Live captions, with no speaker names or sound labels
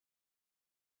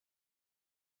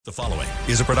The following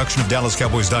is a production of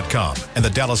DallasCowboys.com and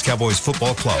the Dallas Cowboys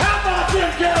Football Club. How about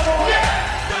them Cowboys?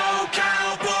 Yeah! Go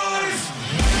Cowboys!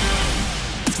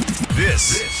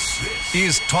 This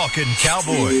is Talkin'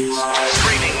 Cowboys.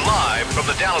 Streaming live from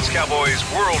the Dallas Cowboys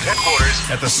World Headquarters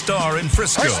at the Star in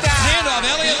Frisco. First down. Handoff,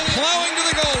 Elliott plowing to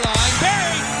the goal line.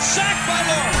 Buried, sacked by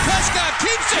Lawrence. Prescott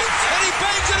keeps it, and he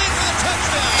bangs it in for the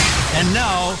touchdown. And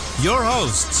now, your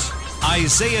hosts,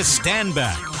 Isaiah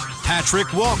Stanback,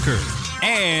 Patrick Walker,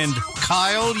 and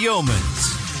Kyle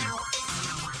Yeomans.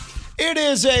 It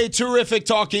is a terrific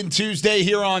Talking Tuesday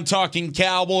here on Talking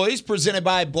Cowboys, presented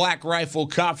by Black Rifle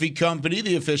Coffee Company,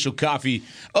 the official coffee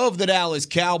of the Dallas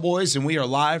Cowboys. And we are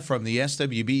live from the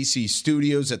SWBC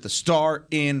studios at the Star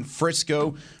in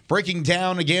Frisco, breaking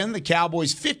down again the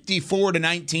Cowboys'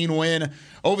 54-19 win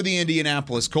over the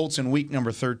Indianapolis Colts in week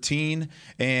number 13.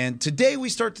 And today we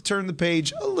start to turn the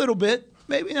page a little bit.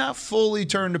 Maybe not fully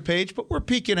turn the page, but we're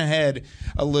peeking ahead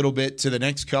a little bit to the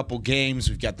next couple games.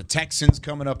 We've got the Texans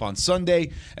coming up on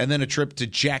Sunday, and then a trip to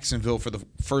Jacksonville for the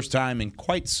first time in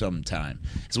quite some time.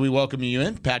 As we welcome you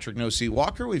in, Patrick No Seat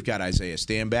Walker. We've got Isaiah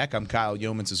Stanback. I'm Kyle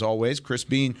Yeomans as always. Chris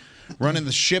Bean running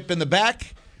the ship in the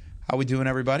back. How we doing,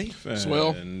 everybody?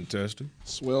 Swell. Fantastic.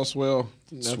 Swell.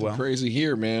 Nothing crazy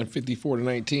here, man.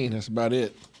 54-19. That's about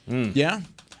it. Yeah.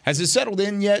 Has it settled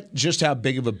in yet just how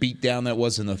big of a beatdown that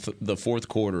was in the fourth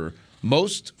quarter?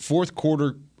 Most fourth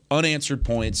quarter unanswered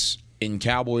points in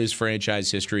Cowboys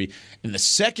franchise history, and the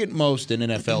second most in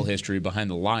NFL history behind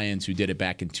the Lions, who did it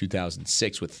back in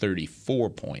 2006 with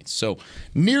 34 points. So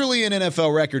nearly an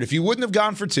NFL record. If you wouldn't have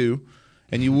gone for two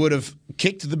and you would have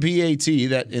kicked the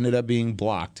PAT that ended up being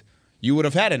blocked, you would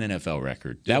have had an NFL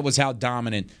record. That was how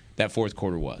dominant that fourth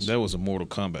quarter was. That was a Mortal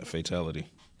Kombat fatality.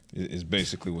 Is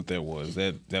basically what that was.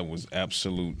 That was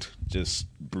absolute just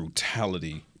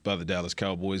brutality by the Dallas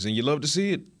Cowboys, and you love to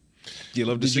see it. You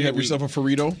love to see it. Did you have yourself a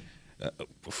Ferrito? A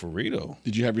Ferrito?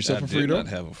 Did you have yourself a Ferrito? I did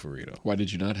not have a Ferrito. Why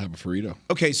did you not have a Ferrito?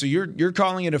 Okay, so you're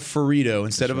calling it a Ferrito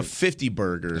instead of a 50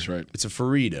 burger. That's right. It's a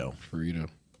Ferrito. Ferrito.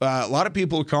 A lot of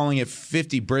people are calling it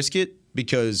 50 brisket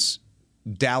because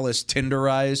Dallas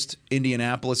tenderized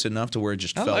Indianapolis enough to where it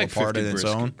just fell apart on its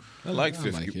own. I like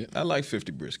 50. I like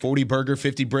 50 brisket. 40 burger,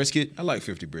 50 brisket. I like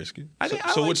 50 brisket.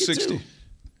 So what's 60? Too.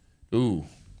 Ooh,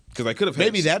 because I could have.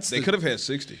 Maybe they could have had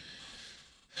 60.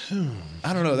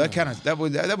 I don't know.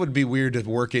 That would be weird to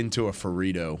work into a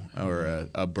Ferrito or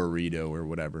a burrito or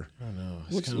whatever. I don't know.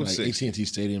 It's kind of like AT&T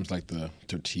Stadium's like the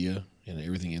tortilla and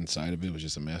everything inside of it was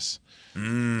just a mess.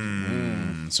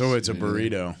 So it's a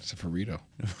burrito. It's a Ferrito.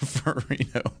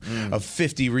 A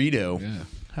 50 Rito. Yeah.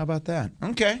 How about that?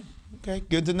 Okay,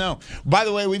 good to know. By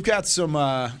the way, we've got some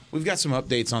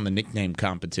updates on the nickname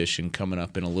competition coming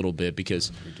up in a little bit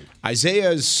because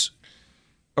Isaiah's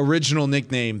original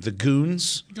nickname, the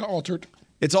Goons, Got altered.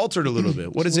 it's altered a little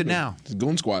bit. What is it now? It's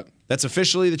Goon Squad. That's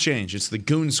officially the change. It's the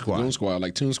Goon Squad. Goon Squad,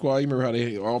 like Toon Squad. You remember how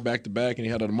they all back to back and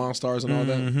he had the Monstars and all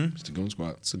that? It's the Goon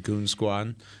Squad. It's the Goon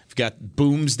Squad. We've got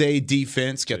Boomsday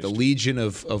defense. Got the Legion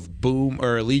of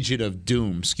Legion of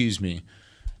Doom. Excuse me.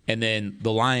 And then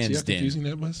the Lions See how Den. confusing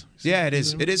that was? Yeah, it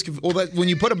is. It is. Well, when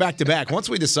you put them back to back, once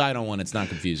we decide on one, it's not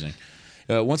confusing.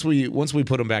 Once we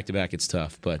put them back to back, it's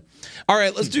tough. But all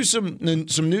right, let's do some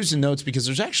news and notes because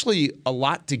there's actually a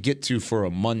lot to get to for a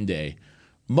Monday.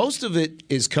 Most of it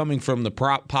is coming from the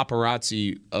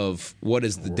paparazzi of what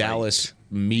is the Dallas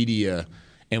media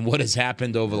and what has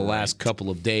happened over the last couple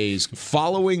of days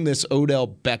following this Odell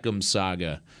Beckham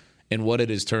saga and what it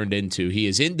has turned into. He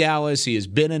is in Dallas. He has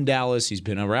been in Dallas. He's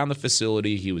been around the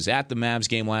facility. He was at the Mavs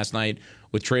game last night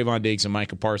with Trayvon Diggs and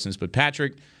Micah Parsons. But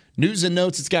Patrick, news and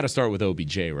notes, it's got to start with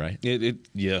OBJ, right?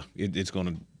 It's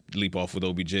going to leap off with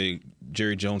OBJ.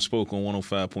 Jerry Jones spoke on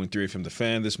 105.3 from The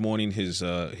Fan this morning,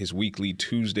 his weekly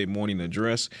Tuesday morning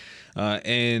address,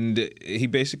 and he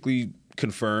basically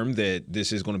confirmed that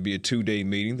this is going to be a 2-day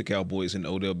meeting. The Cowboys and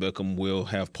Odell Beckham will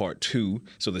have part 2,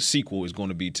 so the sequel is going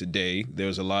to be today.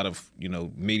 There's a lot of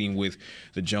meeting with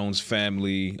the Jones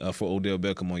family for Odell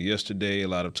Beckham on yesterday, a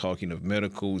lot of talking of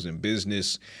medicals and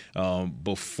business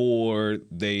before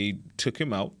they took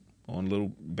him out on a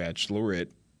little bachelorette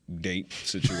date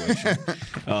situation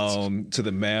to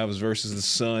the Mavs versus the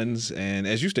Suns. And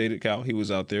as you stated, Kyle, he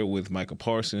was out there with Micah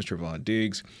Parsons, Trayvon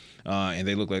Diggs, and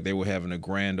they looked like they were having a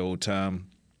grand old time.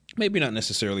 Maybe not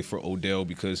necessarily for Odell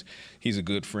because he's a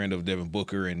good friend of Devin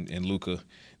Booker, and Luka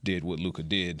did what Luka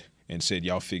did and said,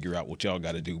 y'all figure out what y'all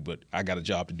got to do, but I got a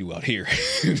job to do out here.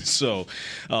 So,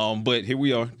 but here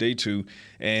we are, day 2,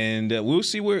 and we'll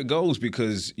see where it goes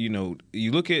because, you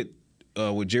look at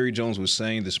what Jerry Jones was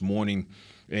saying this morning,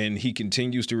 and he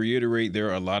continues to reiterate there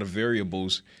are a lot of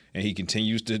variables, and he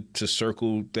continues to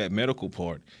circle that medical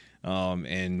part.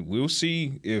 And we'll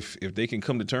see if they can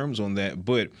come to terms on that.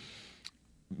 But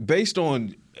based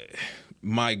on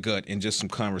my gut and just some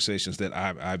conversations that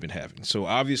I've been having. So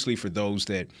obviously for those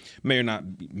that may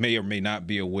or may not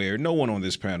be aware, no one on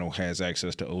this panel has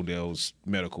access to Odell's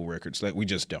medical records. Like, we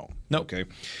just don't. Nope. Okay.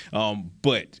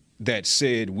 But that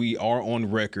said, we are on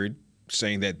record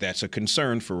saying that that's a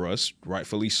concern for us,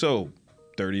 rightfully so.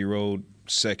 30-year-old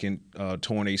second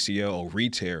torn ACL or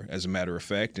re-tear, as a matter of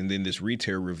fact. And then this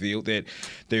re-tear revealed that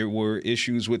there were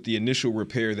issues with the initial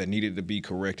repair that needed to be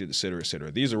corrected, et cetera, et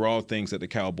cetera. These are all things that the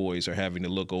Cowboys are having to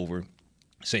look over.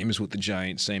 Same as with the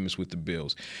Giants, same as with the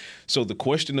Bills. So the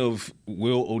question of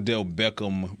will Odell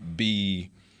Beckham be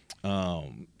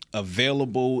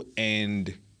available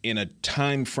and in a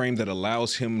time frame that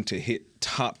allows him to hit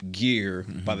top gear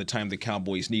by the time the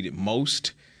Cowboys need it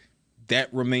most,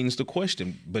 that remains the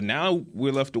question. But now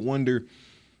we're left to wonder,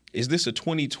 is this a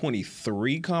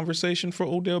 2023 conversation for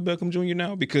Odell Beckham Jr.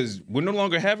 now? Because we're no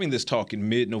longer having this talk in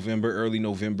mid-November, early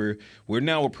November. We're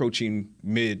now approaching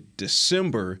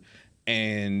mid-December,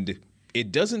 and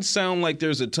it doesn't sound like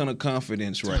there's a ton of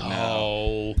confidence right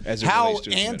now. As it How relates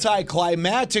to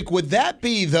anticlimactic would that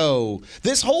be, though?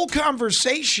 This whole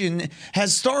conversation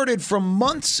has started from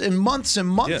months and months and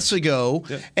months ago,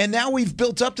 and now we've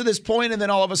built up to this point, and then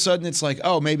all of a sudden it's like,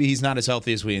 oh, maybe he's not as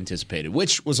healthy as we anticipated,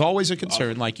 which was always a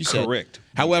concern, like you said. Correct.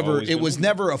 However, it was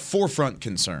never a forefront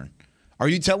concern. Are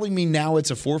you telling me now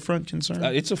it's a forefront concern?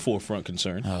 It's a forefront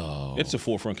concern. It's a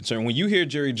forefront concern. When you hear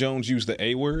Jerry Jones use the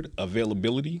A word,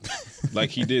 availability, like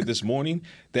he did this morning,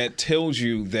 that tells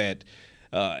you that,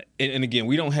 and again,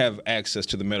 we don't have access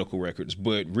to the medical records,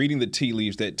 but reading the tea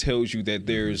leaves, that tells you that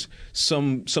there's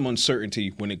some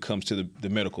uncertainty when it comes to the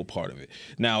medical part of it.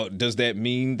 Now, does that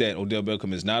mean that Odell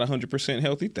Beckham is not 100%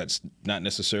 healthy? That's not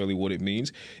necessarily what it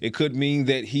means. It could mean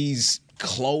that he's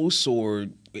close, or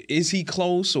is he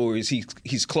close, or is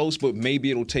he's close, but maybe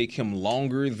it'll take him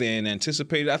longer than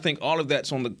anticipated. I think all of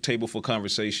that's on the table for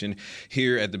conversation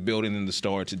here at the Building in the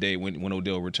Star today when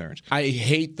Odell returns. I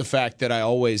hate the fact that I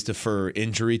always defer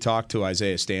injury talk to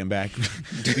Isaiah Stanback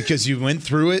because you went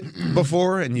through it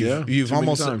before, and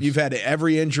you've had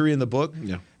every injury in the book.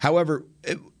 Yeah. However,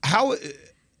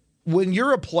 when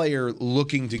you're a player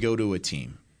looking to go to a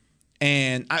team,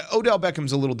 and Odell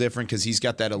Beckham's a little different because he's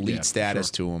got that elite status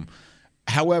to him.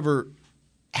 However,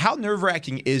 how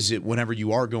nerve-wracking is it whenever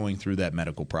you are going through that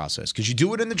medical process? Because you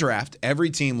do it in the draft.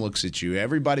 Every team looks at you.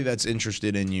 Everybody that's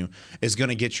interested in you is going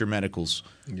to get your medicals.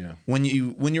 Yeah. When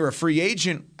you're a free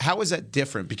agent, how is that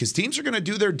different? Because teams are going to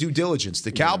do their due diligence.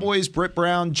 The Cowboys, Britt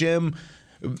Brown, Jim,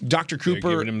 Dr.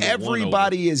 Cooper,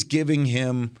 everybody is giving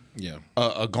him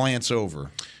a glance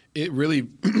over. It really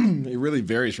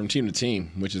varies from team to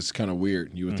team, which is kind of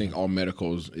weird. You would think all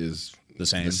medicals is the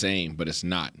same, but it's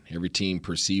not. Every team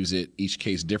perceives it, each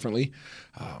case differently.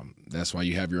 That's why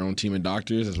you have your own team of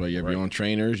doctors. That's why you have your own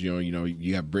trainers.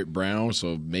 You have Britt Brown,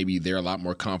 so maybe they're a lot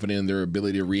more confident in their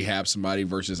ability to rehab somebody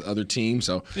versus other teams.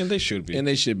 And they should be.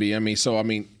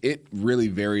 It really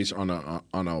varies on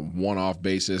a one-off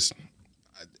basis.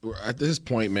 At this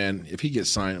point, man, if he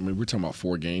gets signed, we're talking about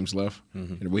 4 games left.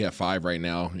 And we have 5 right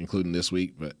now, including this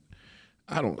week, but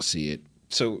I don't see it.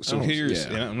 So here's,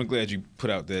 and I'm glad you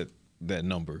put out that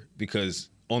number, because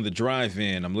on the drive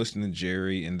in, I'm listening to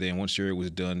Jerry, and then once Jerry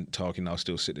was done talking, I was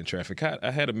still sitting in traffic.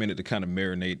 I had a minute to kind of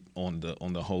marinate on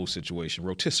the whole situation,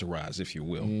 rotisserize, if you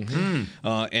will.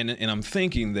 And I'm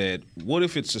thinking that, what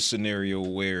if it's a scenario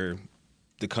where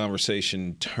the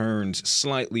conversation turns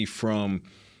slightly from,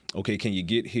 okay, can you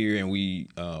get here and we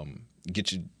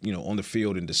get you on the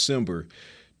field in December,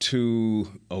 to,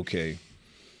 okay,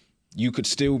 you could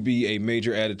still be a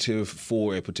major additive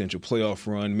for a potential playoff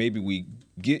run. Maybe we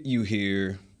get you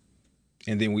here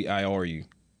and then we IR you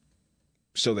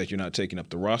so that you're not taking up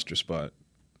the roster spot.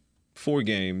 4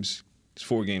 games. There's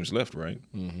 4 games left, right?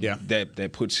 Yeah.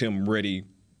 That puts him ready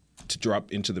to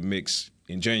drop into the mix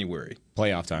in January.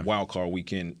 Playoff time. Wild card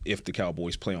weekend, if the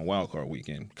Cowboys play on wild card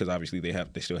weekend, because obviously they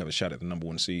still have a shot at the number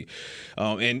 1 seed.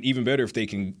 And even better if they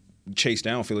can chase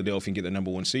down Philadelphia and get the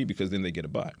number 1 seed, because then they get a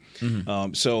bye.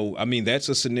 So that's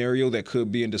a scenario that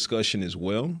could be in discussion as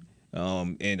well.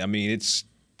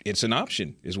 It's an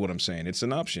option, is what I'm saying. It's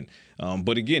an option.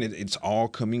 But again, it's all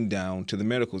coming down to the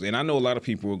medicals. And I know a lot of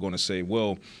people are going to say,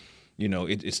 well,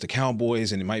 it's the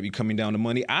Cowboys and it might be coming down to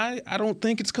money. I don't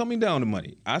think it's coming down to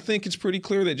money. I think it's pretty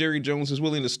clear that Jerry Jones is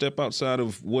willing to step outside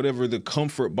of whatever the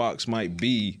comfort box might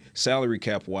be, salary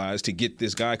cap wise, to get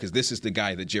this guy, because this is the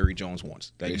guy that Jerry Jones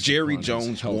wants. Jerry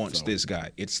Jones wants this guy.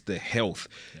 It's the health.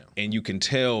 Yeah. And you can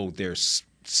tell there's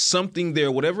something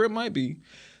there, whatever it might be,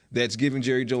 that's giving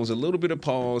Jerry Jones a little bit of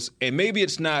pause. And maybe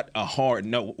it's not a hard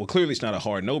no. Well, clearly it's not a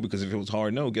hard no, because if it was a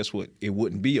hard no, guess what? It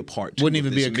wouldn't be a part two. Wouldn't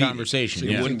even be a meeting. conversation. So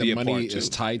Yeah. you think be the a money part two. is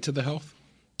tied to the health?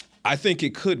 I think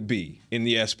it could be in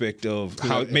the aspect of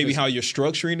how you're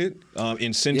structuring it,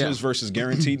 incentives versus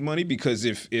guaranteed money. Because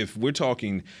if we're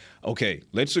talking, okay,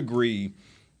 let's agree,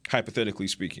 hypothetically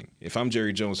speaking, if I'm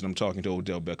Jerry Jones and I'm talking to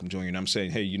Odell Beckham Jr. and I'm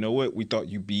saying, hey, you know what? We thought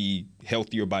you'd be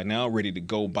healthier by now, ready to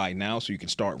go by now, so you can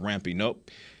start ramping up.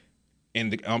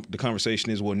 And the conversation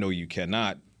is, well, no, you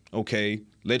cannot. Okay,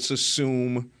 let's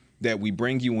assume that we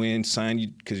bring you in, sign you,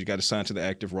 because you got to sign to the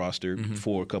active roster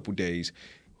for a couple days.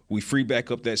 We free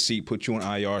back up that seat, put you on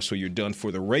IR, so you're done for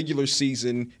the regular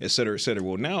season, et cetera, et cetera.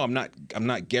 Well, now I'm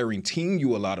not guaranteeing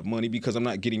you a lot of money because I'm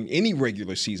not getting any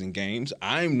regular season games.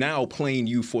 I'm now playing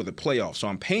you for the playoffs. So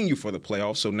I'm paying you for the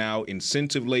playoffs. So now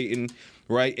incentive laden,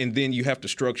 right? And then you have to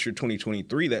structure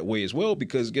 2023 that way as well,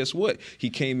 because guess what? He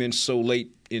came in so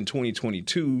late in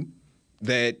 2022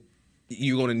 that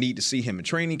you're going to need to see him in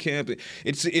training camp.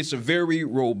 It's a very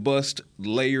robust,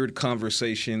 layered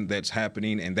conversation that's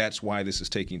happening, and that's why this is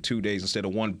taking 2 days instead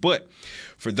of one. But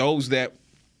for those that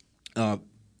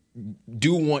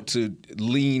do want to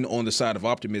lean on the side of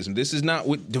optimism, this is not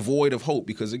devoid of hope,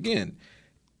 because, again,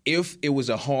 if it was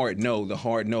a hard no, the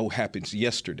hard no happens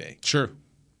yesterday. Sure.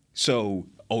 So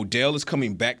Odell is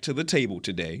coming back to the table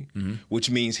today, which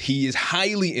means he is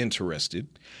highly interested.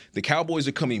 The Cowboys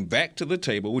are coming back to the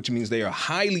table, which means they are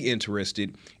highly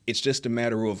interested. It's just a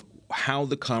matter of how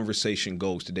the conversation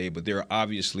goes today, but there are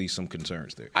obviously some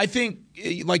concerns there. I think,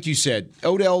 like you said,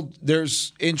 Odell,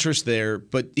 there's interest there,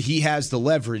 but he has the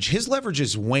leverage. His leverage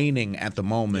is waning at the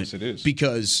moment. Yes, it is.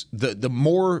 Because the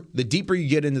deeper you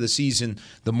get into the season,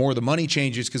 the more the money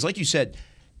changes. Because like you said,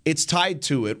 it's tied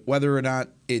to it, whether or not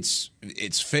it's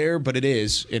fair, but it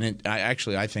is, and I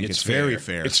think it's very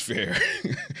fair. It's fair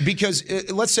because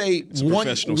let's say one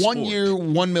year,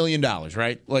 $1 million,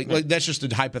 right? Like that's just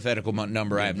a hypothetical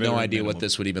number. I have no idea what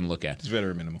this would even look at. It's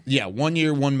very minimal. Yeah, 1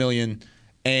 year, $1 million,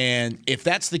 and if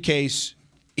that's the case,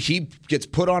 he gets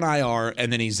put on IR,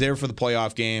 and then he's there for the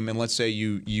playoff game. And let's say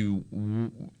you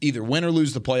either win or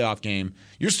lose the playoff game,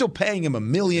 you're still paying him $1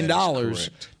 million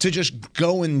to just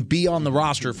go and be on the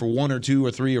roster for 1 or 2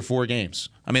 or 3 or 4 games.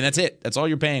 I mean, that's it. That's all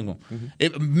you're paying him.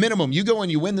 Minimum, you go and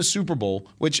you win the Super Bowl,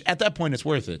 which at that point it's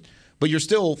worth it. But you're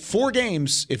still 4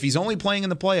 games. If he's only playing in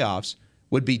the playoffs,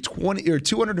 would be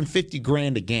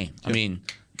 $250,000 a game. I mean.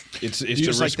 It's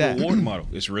the risk-reward model.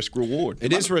 It's risk-reward.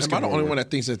 It is risk-reward. Am I the only one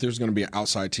that thinks that there's going to be an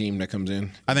outside team that comes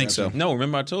in? I think so. No,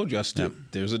 remember I told you,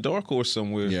 there's a dark horse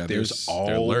somewhere. Yeah, there's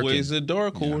always a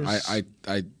dark horse. I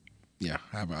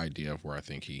have an idea of where I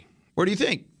think Where do you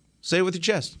think? Say it with your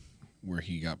chest. where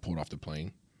he got pulled off the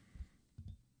plane.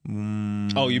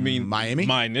 Oh, you mean Miami?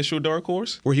 My initial dark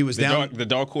horse? Where he was the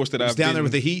dark horse that I've down there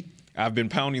with the Heat? I've been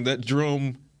pounding that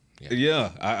drum.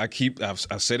 Yeah,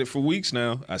 I've said it for weeks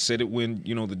now. I said it when,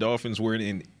 the Dolphins were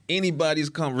in anybody's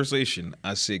conversation.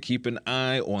 I said, keep an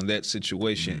eye on that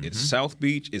situation. Mm-hmm. It's South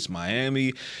Beach. It's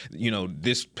Miami.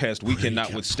 This past weekend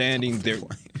notwithstanding,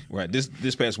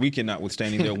 this past weekend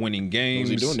notwithstanding, they're winning games.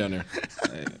 What's he doing down there?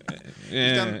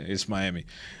 It's Miami.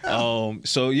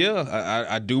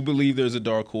 I do believe there's a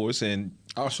dark horse, and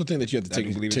I also think that you have to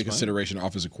take consideration of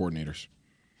offensive coordinators.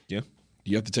 Yeah.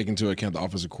 You have to take into account the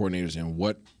offensive coordinators and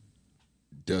what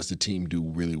does the team do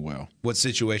really well. What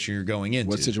situation you're going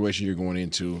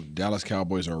into. Dallas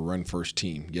Cowboys are a run-first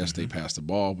team. Yes, they pass the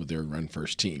ball, but they're a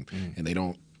run-first team. And they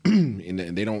don't and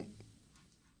they don't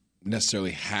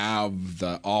necessarily have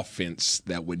the offense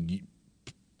that would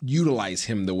utilize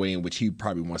him the way in which he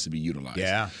probably wants to be utilized.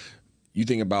 Yeah. You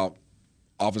think about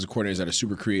offensive coordinators that are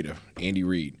super creative. Andy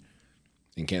Reid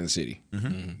in Kansas City.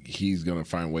 Mm-hmm. He's going to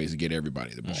find ways to get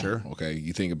everybody the ball. Sure. Okay.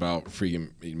 You think about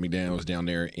freaking McDaniels down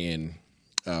there in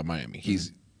Miami.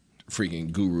 He's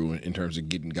freaking guru in terms of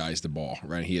getting guys the ball,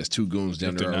 right? He has 2 goons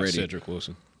down there already. Cedric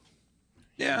Wilson.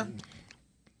 Yeah.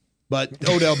 But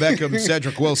Odell Beckham,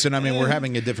 Cedric Wilson, I mean, we're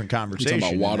having a different conversation. You're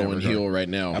talking about Waddle and Hill right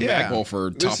now. Yeah. Both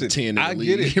for top 10 in the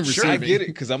league. I get it. Sure, I get it,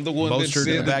 because I'm the one that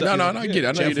said that. No, I get it.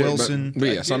 I know Jeff Wilson. But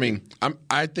yes, I mean,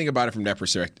 I think about it from that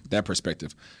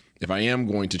perspective. If I am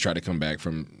going to try to come back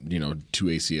from, 2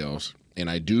 ACLs,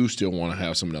 and I do still want to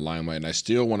have some of the limelight, and I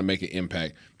still want to make an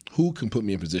impact, who can put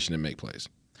me in position to make plays?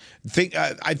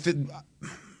 I think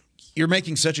you're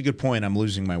making such a good point. I'm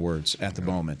losing my words at the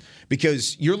moment,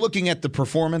 because you're looking at the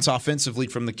performance offensively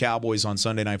from the Cowboys on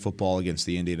Sunday Night Football against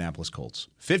the Indianapolis Colts.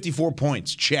 54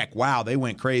 points. Check. Wow, they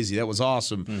went crazy. That was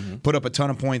awesome. Mm-hmm. Put up a ton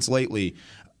of points lately.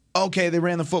 Okay, they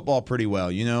ran the football pretty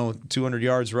well. 200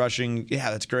 yards rushing.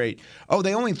 Yeah, that's great. Oh,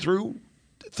 they only threw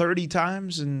 30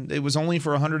 times, and it was only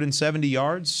for 170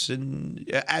 yards. And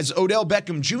as Odell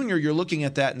Beckham Jr., you're looking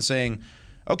at that and saying,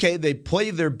 okay, they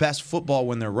play their best football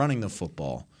when they're running the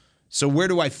football. So where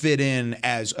do I fit in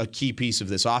as a key piece of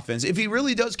this offense? If he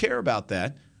really does care about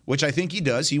that, which I think he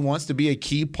does, he wants to be a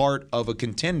key part of a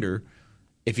contender.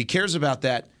 If he cares about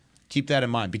that, keep that in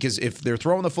mind. Because if they're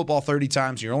throwing the football 30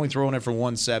 times, you're only throwing it for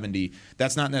 170,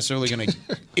 that's not necessarily going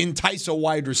to entice a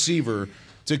wide receiver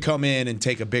to come in and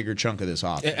take a bigger chunk of this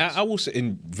offense. I will say,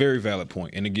 and very valid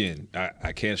point. And again,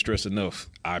 I can't stress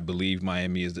enough, I believe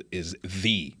Miami is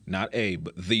the, not a,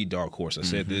 but the dark horse. I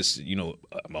said this,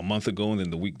 a month ago and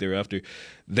then the week thereafter.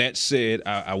 That said,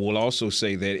 I will also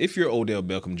say that if you're Odell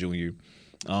Beckham Jr.,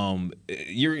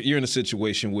 you're in a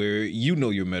situation where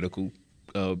your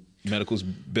medical's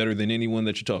better than anyone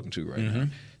that you're talking to right now.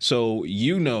 So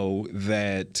you know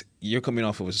that you're coming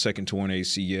off of a second torn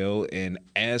ACL, and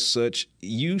as such,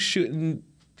 you should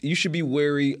be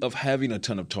wary of having a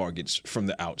ton of targets from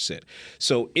the outset.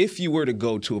 So if you were to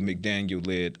go to a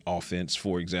McDaniel-led offense,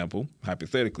 for example,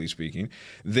 hypothetically speaking,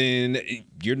 then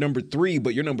you're number 3,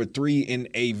 but you're number 3 in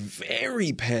a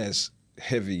very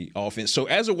pass-heavy offense. So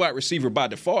as a wide receiver, by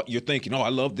default, you're thinking, I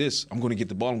love this. I'm going to get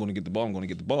the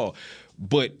ball.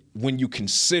 But when you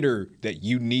consider that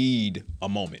you need a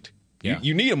moment,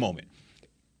 you need a moment.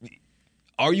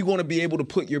 Are you going to be able to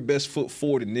put your best foot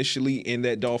forward initially in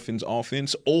that Dolphins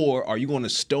offense, or are you going to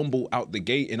stumble out the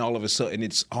gate and all of a sudden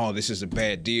it's, this is a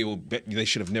bad deal, they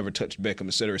should have never touched Beckham,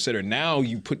 et cetera, et cetera. Now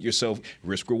you put yourself,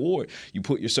 risk-reward, you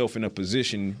put yourself in a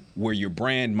position where your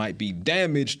brand might be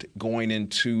damaged going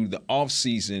into the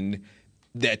offseason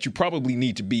that you probably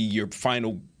need to be your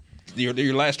final your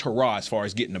last hurrah as far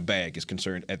as getting a bag is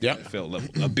concerned at the NFL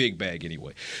level, a big bag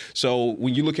anyway. So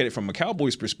when you look at it from a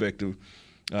Cowboys perspective,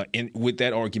 and with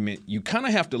that argument, you kind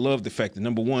of have to love the fact that,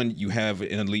 number one, you have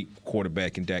an elite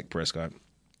quarterback in Dak Prescott.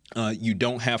 You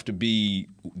don't have to be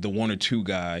the one or two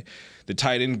guy. The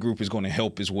tight end group is going to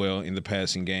help as well in the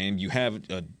passing game. You have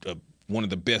one of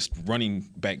the best running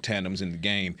back tandems in the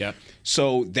game. Yep.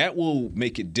 So that will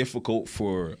make it difficult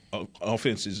for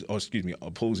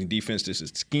opposing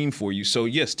defenses to scheme for you. So,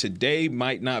 yes, today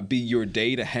might not be your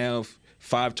day to have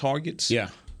 5 targets. Yeah.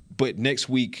 But next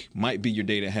week might be your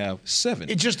day to have 7.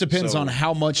 It just depends on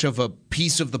how much of a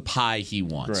piece of the pie he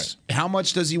wants. Right. How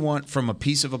much does he want from a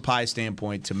piece of a pie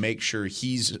standpoint to make sure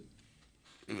he's,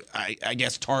 I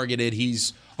guess, targeted,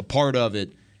 he's a part of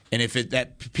it. And if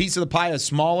that piece of the pie is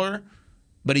smaller,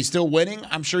 but he's still winning,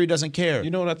 I'm sure he doesn't care. You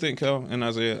know what I think, Cal and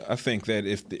Isaiah? I think that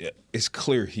it's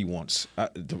clear he wants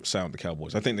to sound the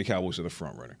Cowboys. I think the Cowboys are the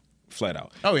front runner, flat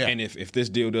out. Oh, yeah. And if this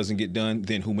deal doesn't get done,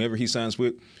 then whomever he signs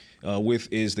with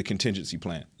is the contingency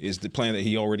plan, is the plan that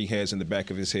he already has in the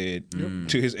back of his head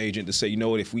to his agent to say, you know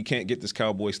what, if we can't get this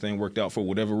Cowboys thing worked out for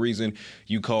whatever reason,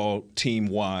 you call Team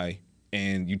Y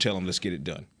and you tell them, let's get it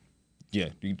done. Yeah,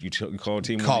 you call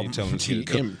Team Y, you tell them, let's get it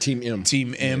done. Team M. Yeah,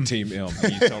 Team M.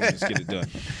 You tell them, let's get it done.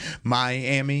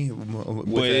 Miami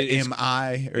with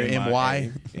M-I or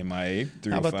M-Y. MIA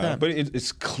 305. But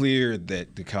it's clear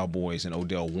that the Cowboys and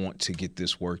Odell want to get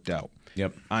this worked out.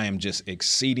 Yep. I am just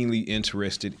exceedingly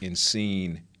interested in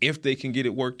seeing if they can get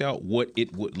it worked out, what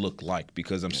it would look like,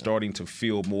 because I'm starting to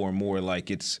feel more and more like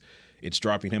it's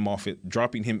dropping him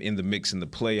in the mix in the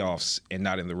playoffs and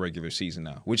not in the regular season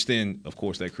now. Which then, of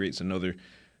course, that creates another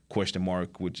question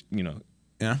mark, which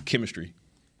chemistry.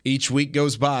 Each week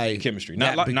goes by. Chemistry,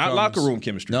 not locker room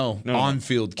chemistry. No,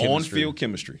 on-field chemistry. On-field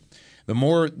chemistry. The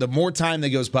more time that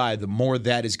goes by, the more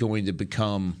that is going to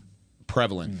become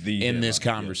prevalent in this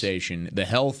conversation. Yes. The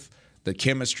health, the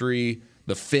chemistry,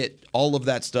 the fit, all of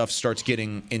that stuff starts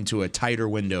getting into a tighter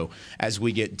window as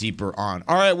we get deeper on.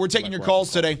 All right, we're taking your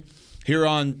calls today here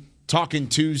on Talking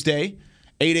Tuesday.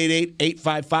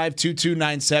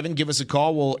 888-855-2297. Give us a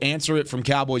call. We'll answer it from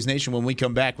Cowboys Nation when we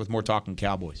come back with more Talking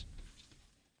Cowboys.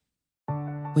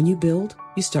 When you build,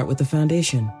 you start with the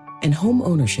foundation. And home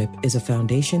ownership is a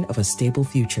foundation of a stable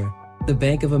future. The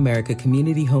Bank of America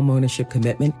Community Home Ownership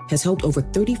Commitment has helped over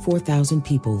 34,000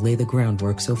 people lay the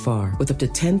groundwork so far, with up to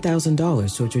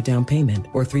 $10,000 towards your down payment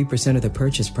or 3% of the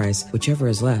purchase price, whichever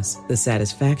is less. The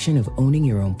satisfaction of owning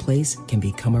your own place can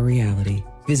become a reality.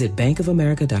 Visit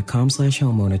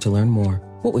bankofamerica.com/homeowner to learn more.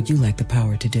 What would you like the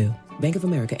power to do? Bank of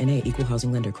America N.A. Equal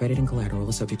Housing Lender. Credit and collateral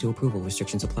is subject to approval.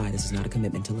 Restrictions apply. This is not a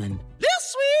commitment to lend.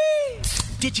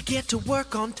 Did you get to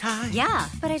work on time? Yeah,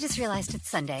 but I just realized it's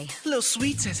Sunday. Little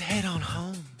Sweet says head on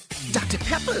home. Dr.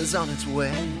 Pepper's on its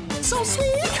way. So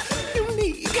sweet,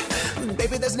 unique.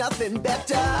 Baby, there's nothing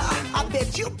better. I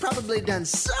bet you've probably done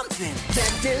something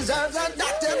that deserves a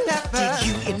Dr. Pepper. Did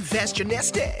you invest Nest your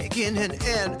nest egg in an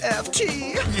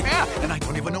NFT. Yeah, and I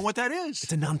don't even know what that is.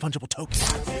 It's a non-fungible token.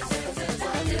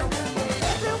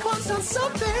 Everyone's on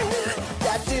something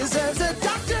that deserves a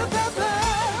Dr. Pepper.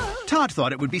 Todd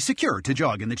thought it would be secure to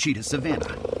jog in the cheetah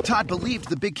savanna. Todd believed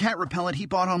the big cat repellent he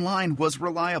bought online was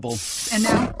reliable. And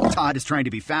now, Todd is trying to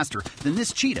be faster than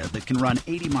this cheetah that can run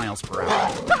 80 miles per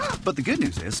hour. But the good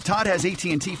news is, Todd has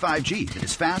AT&T 5G that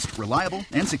is fast, reliable,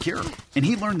 and secure. And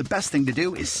he learned the best thing to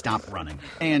do is stop running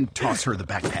and toss her the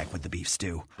backpack with the beef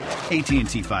stew. AT&T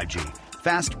 5G.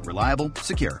 Fast, reliable,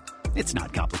 secure. It's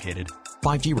not complicated.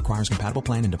 5G requires compatible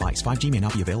plan and device. 5G may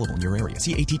not be available in your area.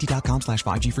 See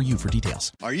att.com/5G for you for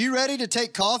details. Are you ready to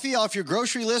take coffee off your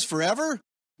grocery list forever?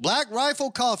 Black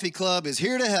Rifle Coffee Club is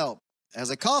here to help.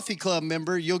 As a coffee club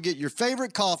member, you'll get your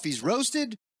favorite coffees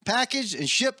roasted, packaged, and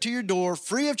shipped to your door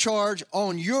free of charge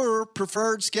on your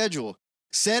preferred schedule.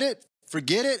 Set it,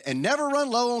 forget it, and never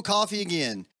run low on coffee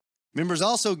again. Members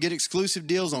also get exclusive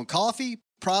deals on coffee,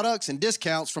 products, and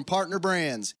discounts from partner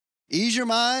brands. Ease your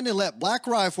mind and let Black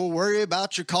Rifle worry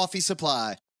about your coffee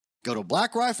supply. Go to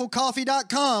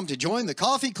blackriflecoffee.com to join the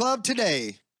coffee club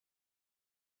today.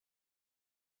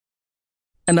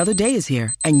 Another day is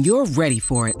here, and you're ready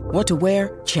for it. What to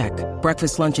wear? Check.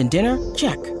 Breakfast, lunch, and dinner?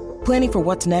 Check. Planning for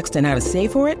what's next and how to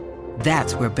save for it?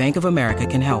 That's where Bank of America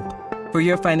can help. For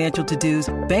your financial to-dos,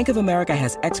 Bank of America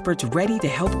has experts ready to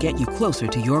help get you closer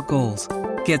to your goals.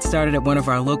 Get started at one of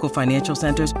our local financial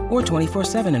centers or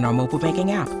 24/7 in our mobile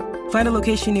banking app. Find a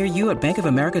location near you at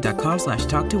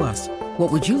bankofamerica.com/talktous. What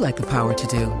would you like the power to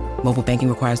do? Mobile banking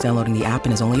requires downloading the app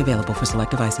and is only available for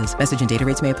select devices. Message and data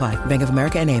rates may apply. Bank of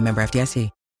America N.A., member FDIC.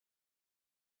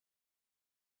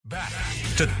 Back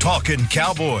to Talking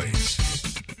Cowboys.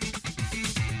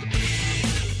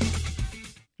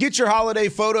 Get your holiday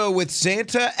photo with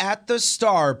Santa at the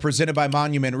Star, presented by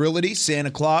Monument Realty.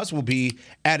 Santa Claus will be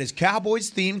at his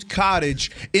Cowboys-themed cottage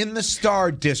in the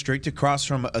Star District across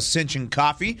from Ascension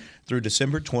Coffee through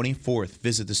December 24th.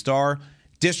 Visit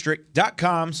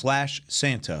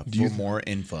thestardistrict.com/Santa for more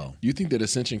info. You think that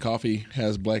Ascension Coffee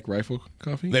has Black Rifle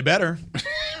coffee? They better.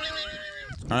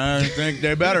 I think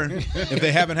they better. If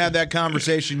they haven't had that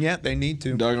conversation yet, they need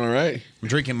to. Doggone right. I'm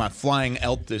drinking my Flying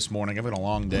Elk this morning. I've had a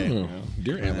long day. Oh,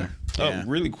 deer antler. Yeah.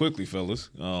 Really quickly,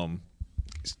 fellas.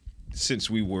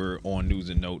 Since we were on news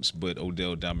and notes, but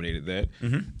Odell dominated that.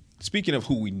 Mm-hmm. Speaking of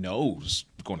who we know's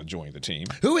going to join the team.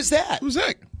 Who is that? Who's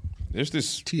that? There's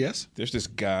this TS. There's this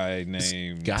guy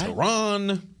named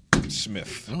Tyron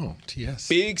Smith. Oh, TS.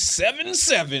 Big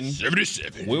 7'7".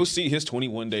 77. We'll see his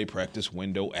 21-day practice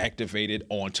window activated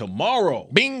on tomorrow.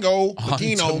 Bingo. On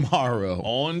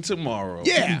tomorrow.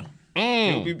 Yeah.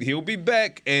 He'll be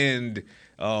back, and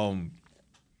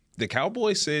the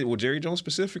Cowboys said, well, Jerry Jones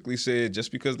specifically said,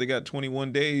 just because they got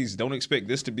 21 days, don't expect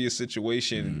this to be a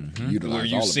situation where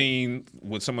you've seen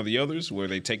with some of the others where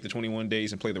they take the 21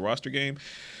 days and play the roster game.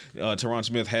 Tyron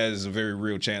Smith has a very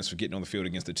real chance for getting on the field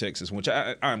against the Texans, which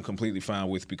I'm completely fine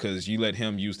with, because you let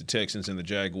him use the Texans and the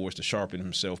Jaguars to sharpen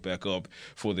himself back up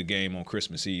for the game on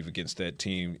Christmas Eve against that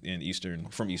team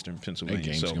from Eastern Pennsylvania.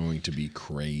 That game's going to be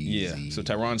crazy. Yeah. So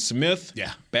Tyron Smith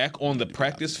back on the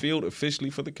practice field officially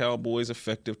for the Cowboys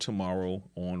effective tomorrow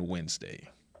on Wednesday.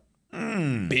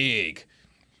 Big.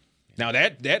 Now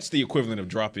that's the equivalent of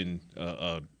dropping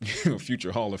a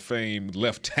future Hall of Fame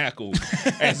left tackle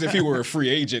as if he were a free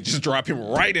agent. Just drop him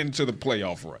right into the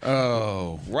playoff run.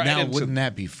 Oh, now wouldn't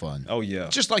that be fun? Oh yeah,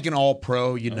 just like an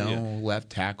All-Pro, left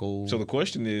tackle. So the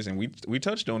question is, and we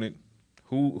touched on it.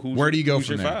 Where do you go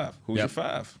from there? Five? Who's your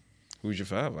five? Who's your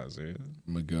five, Isaiah?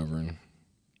 McGovern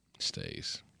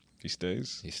stays. He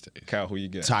stays. He stays. Kyle, who you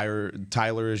got?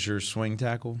 Tyler is your swing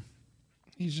tackle.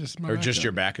 He's just my backup. Just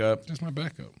your backup. Just my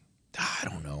backup. I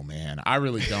don't know, man. I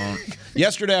really don't.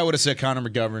 Yesterday, I would have said Connor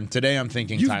McGovern. Today, I'm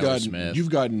thinking Tyler Smith. You've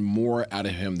gotten more out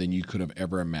of him than you could have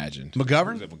ever imagined.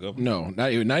 McGovern? No,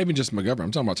 not even just McGovern.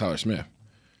 I'm talking about Tyler Smith.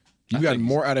 You've gotten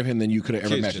more out of him than you could have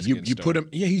ever imagined. You put him,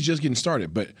 he's just getting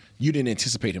started, but you didn't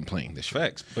anticipate him playing this year.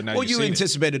 Facts. But now you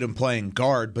anticipated him playing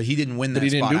guard, but he didn't win that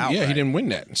spot outright. Yeah, he didn't win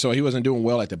that. So he wasn't doing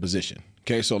well at the position.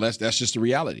 Okay, so that's just the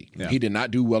reality. Yeah. He did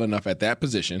not do well enough at that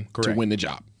position to win the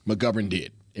job. McGovern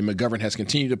did. And McGovern has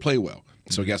continued to play well.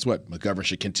 So guess what? McGovern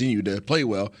should continue to play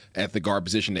well at the guard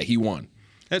position that he won.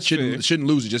 That shouldn't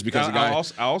lose it just because the guy.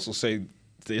 I also say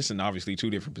this, and obviously two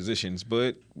different positions,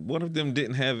 but one of them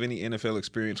didn't have any NFL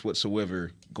experience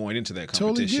whatsoever going into that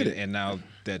competition, totally and now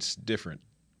that's different.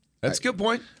 That's a good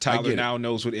point. Tyler now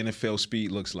knows what NFL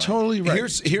speed looks like. Totally right.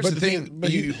 Here's the thing.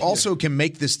 You also can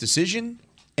make this decision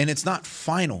And it's not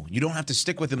final. You don't have to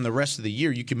stick with him the rest of the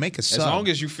year. You can make a sub. As long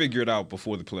as you figure it out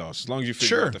before the playoffs. As long as you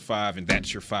figure out the 5 and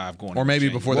that's your 5 going. Or maybe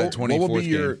before that 24th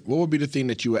game. What would be the thing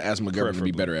that you would ask McGovern to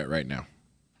be better at right now?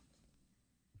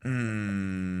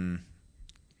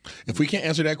 If we can't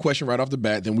answer that question right off the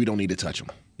bat, then we don't need to touch him.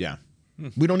 Yeah.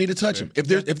 We don't need to touch him. If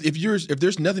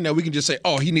there's nothing that we can just say,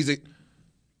 oh, he needs it.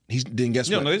 Then guess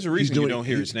what? No, there's a reason you don't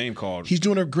hear his name called. He's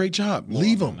doing a great job.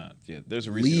 Leave him. Yeah, there's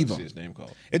a reason you don't see his name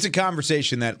called. It's a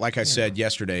conversation that, like I said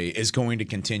yesterday, is going to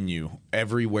continue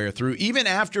everywhere through. Even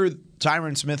after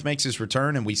Tyron Smith makes his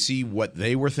return and we see what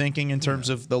they were thinking in terms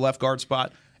of the left guard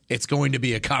spot, it's going to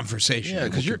be a conversation. Yeah,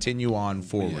 because you continue on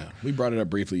forward. Yeah. We brought it up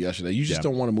briefly yesterday. You just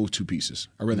don't want to move 2 pieces.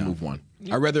 I'd rather move 1.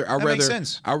 I'd rather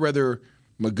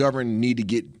McGovern need to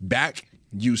get back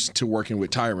used to working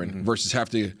with Tyron versus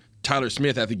Tyler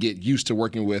Smith have to get used to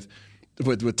working with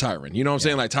Tyron. You know what I'm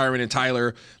saying? Like Tyron and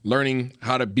Tyler learning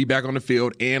how to be back on the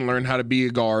field and learn how to be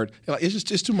a guard. Like,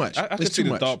 it's too much. I can see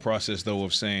the thought process, though,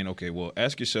 of saying, okay, well,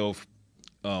 ask yourself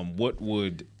what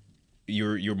would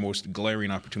your most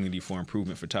glaring opportunity for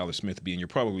improvement for Tyler Smith be? And you're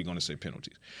probably going to say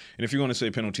penalties. And if you're going to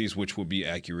say penalties, which would be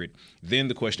accurate, then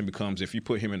the question becomes, if you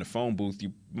put him in the phone booth,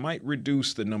 you might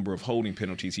reduce the number of holding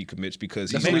penalties he commits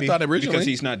because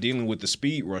he's not dealing with the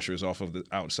speed rushers off of the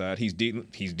outside. He's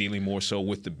dealing more so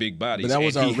with the big bodies. But that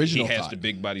was our original He has the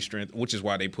big body strength, which is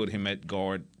why they put him at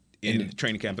guard in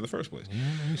training camp in the first place.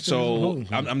 So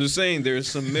I'm just saying there's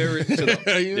some merit to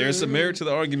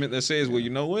the argument that says, well, you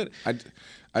know what?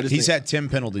 He's had 10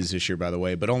 penalties this year, by the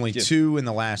way, but only 2 in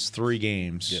the last 3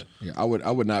 games. Yeah, I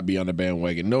would not be on the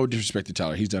bandwagon. No disrespect to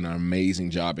Tyler. He's done an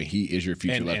amazing job, and he is your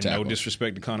future left tackle. And no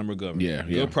disrespect to Connor McGovern. Yeah.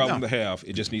 Good problem to have.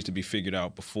 It just needs to be figured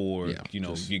out before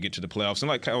you get to the playoffs. And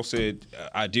like Kyle said,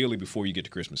 ideally before you get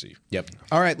to Christmas Eve. Yep.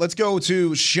 All right, let's go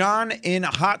to Sean in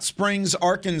Hot Springs,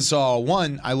 Arkansas.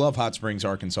 I love Hot Springs,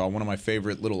 Arkansas, one of my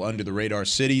favorite little under-the-radar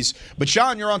cities. But,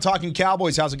 Sean, you're on Talking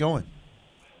Cowboys. How's it going?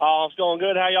 Oh, it's going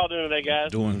good. How y'all doing today, guys?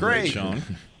 Doing great, Sean.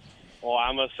 Well,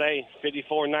 I must say,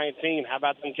 54-19. How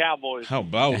about them Cowboys? How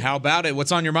about it?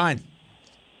 What's on your mind?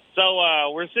 So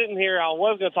we're sitting here. I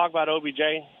was going to talk about OBJ,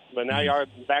 but now y'all are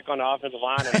back on the offensive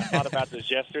line, and I thought about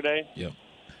this yesterday. Yep.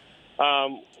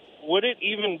 Would it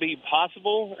even be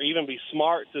possible or even be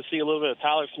smart to see a little bit of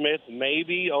Tyler Smith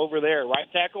maybe over there at right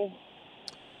tackle?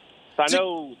 So I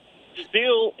know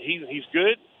still he's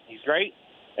good. He's great.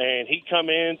 And he come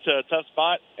into a tough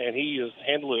spot, and he has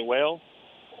handled it well.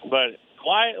 But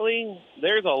quietly,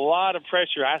 there's a lot of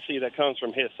pressure I see that comes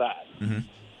from his side.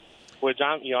 Which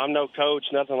I'm no coach,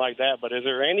 nothing like that. But is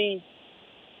there any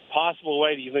possible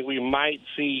way do you think we might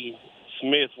see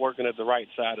Smith working at the right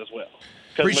side as well?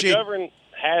 Because McGovern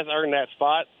has earned that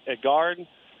spot at guard,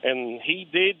 and he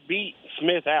did beat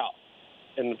Smith out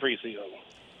in the preseason.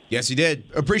 Yes, he did.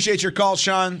 Appreciate your call,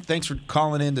 Sean. Thanks for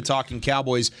calling in to Talking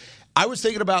Cowboys. I was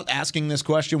thinking about asking this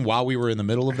question while we were in the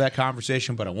middle of that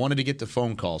conversation, but I wanted to get the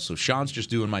phone call, so Sean's just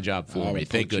doing my job for me.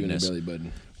 Thank goodness. You in the belly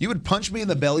button. You would punch me in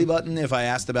the belly button if I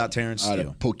asked about Terrence Steele.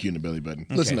 I'd poke you in the belly button.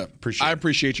 Okay. Listen up. I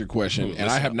appreciate your question, and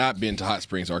I have not been to Hot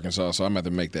Springs, Arkansas, so I'm going to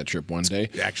have to make that trip one day.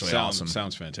 Actually, awesome.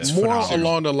 Sounds fantastic. More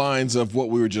along the lines of what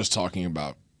we were just talking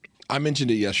about. I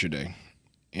mentioned it yesterday,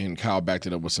 and Kyle backed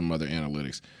it up with some other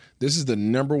analytics. This is the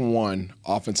number 1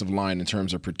 offensive line in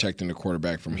terms of protecting the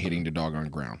quarterback from hitting the doggone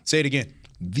ground. Say it again.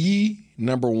 The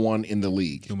number 1 in the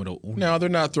league. Now, they're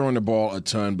not throwing the ball a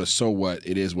ton, but so what?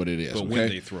 It is what it is. But when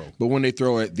they throw. But when they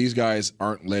throw it, these guys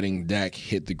aren't letting Dak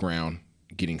hit the ground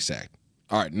getting sacked.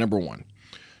 All right, number 1.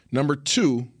 Number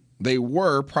 2, they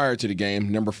were, prior to the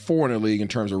game, number 4 in the league in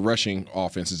terms of rushing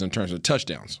offenses, in terms of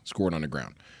touchdowns scored on the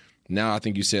ground. Now I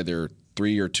think you said they're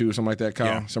 3 or 2, something like that, Kyle?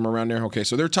 Yeah. Somewhere around there? Okay,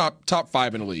 so they're top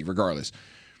 5 in the league, regardless.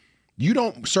 You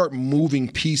don't start moving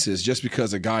pieces just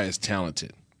because a guy is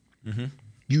talented.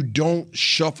 You don't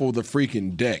shuffle the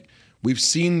freaking deck. We've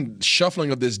seen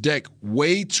shuffling of this deck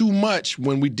way too much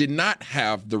when we did not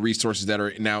have the resources that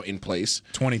are now in place.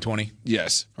 2020.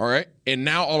 Yes. All right. And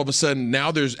now all of a sudden,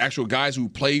 now there's actual guys who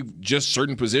play just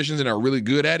certain positions and are really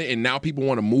good at it, and now people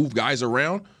want to move guys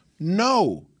around.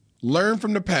 No. Learn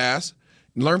from the past.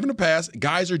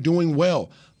 Guys are doing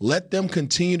well. Let them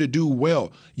continue to do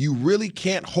well. You really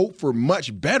can't hope for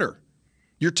much better.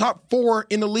 You're top 4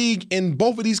 in the league in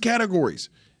both of these categories.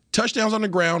 Touchdowns on the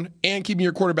ground and keeping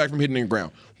your quarterback from hitting the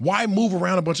ground. Why move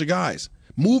around a bunch of guys?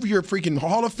 Move your freaking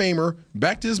Hall of Famer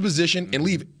back to his position and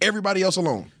leave everybody else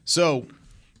alone. So,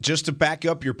 just to back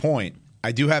up your point,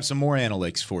 I do have some more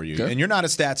analytics for you. Okay. And you're not a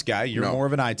stats guy. You're more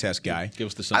of an eye test guy. Give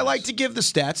us the science. I like to give the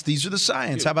stats. These are the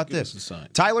science. How about this?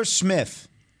 Tyler Smith,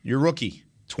 your rookie,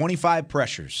 25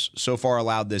 pressures so far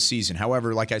allowed this season.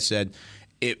 However, like I said,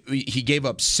 he gave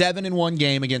up 7 in one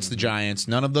game against the Giants.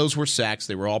 None of those were sacks.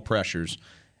 They were all pressures.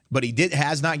 But he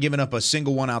has not given up a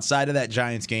single one outside of that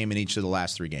Giants game in each of the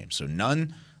last 3 games. So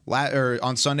none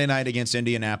on Sunday night against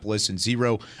Indianapolis and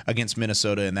 0 against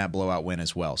Minnesota in that blowout win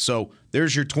as well. So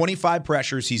there's your 25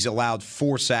 pressures. He's allowed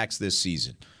 4 sacks this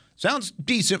season. Sounds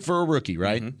decent for a rookie,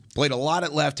 right? Mm-hmm. Played a lot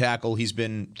at left tackle. He's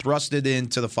been thrusted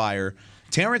into the fire.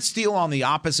 Terrence Steele on the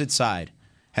opposite side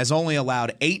has only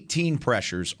allowed 18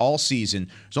 pressures all season.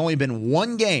 There's only been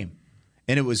 1 game,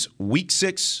 and it was Week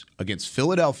 6 against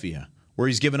Philadelphia, where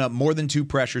he's given up more than 2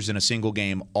 pressures in a single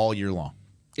game all year long.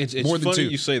 It's more than funny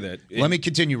 2. You say that. Let me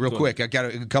continue real quick. I got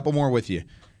a couple more with you.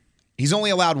 He's only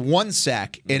allowed 1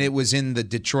 sack, and it was in the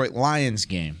Detroit Lions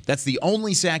game. That's the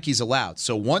only sack he's allowed.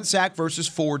 So 1 sack versus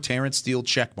 4, Terrence Steele,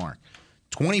 checkmark.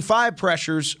 25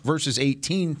 pressures versus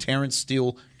 18, Terrence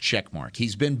Steele, checkmark.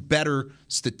 He's been better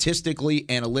statistically,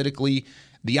 analytically.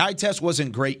 The eye test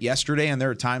wasn't great yesterday, and there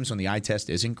are times when the eye test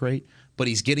isn't great, but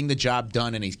he's getting the job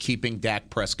done, and he's keeping Dak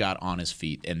Prescott on his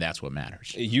feet, and that's what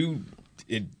matters.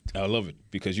 I love it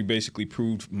because you basically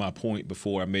proved my point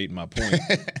before I made my point.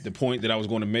 The point that I was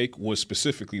going to make was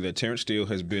specifically that Terrence Steele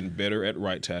has been better at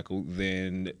right tackle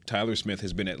than Tyler Smith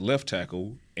has been at left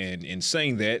tackle. And in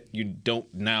saying that, you don't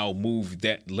now move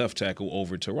that left tackle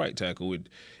over to right tackle.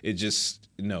 It just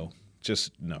no.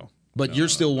 But you're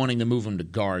still wanting to move him to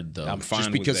guard, though. I'm fine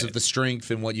just because with that. of the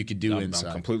strength and what you could do inside.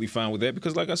 I'm completely fine with that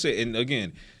because, like I said, and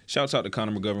again, shouts out to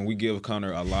Connor McGovern. We give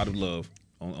Connor a lot of love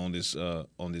on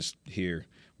this here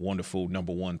wonderful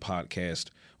 #1 podcast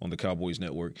on the Cowboys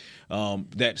Network.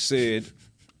 That said,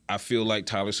 I feel like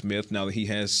Tyler Smith, now that he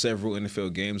has several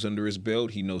NFL games under his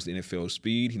belt, he knows the NFL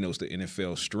speed, he knows the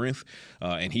NFL strength,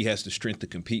 and he has the strength to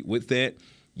compete with that.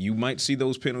 You might see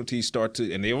those penalties start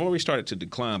to, and they've already started to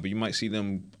decline, but you might see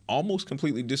them almost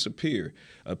completely disappear,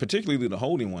 particularly the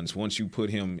holding ones once you put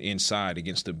him inside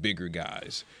against the bigger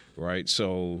guys, right?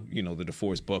 So, the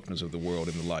DeForest Buckners of the world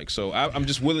and the like. So I'm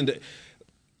just willing to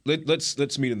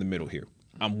let's meet in the middle here.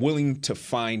 I'm willing to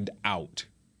find out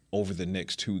over the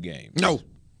next 2 games. No.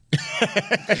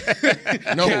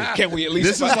 Can we at least?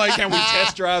 This is like, can we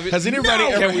test drive it? Has anybody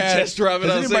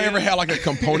ever had like a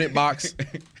component box?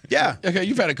 Yeah. Okay,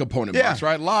 you've had a component box,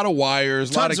 right? A lot of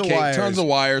wires, tons of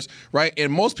wires, right?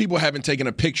 And most people haven't taken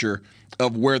a picture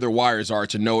of where their wires are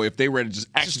to know if they were to just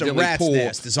accidentally pull.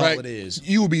 Nest is all it is.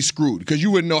 You would be screwed because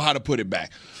you wouldn't know how to put it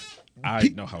back. I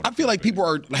know how. I feel like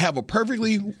people have a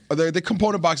the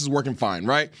component box is working fine,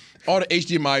 right? All the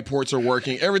HDMI ports are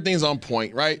working. Everything's on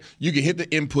point, right? You can hit the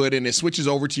input and it switches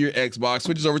over to your Xbox,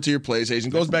 switches over to your PlayStation,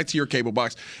 goes back to your cable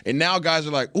box. And now guys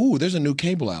are like, ooh, there's a new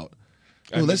cable out.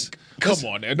 Ooh, let's go. Let's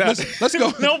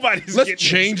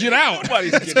change it out.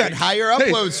 It's got higher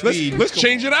upload speed. Let's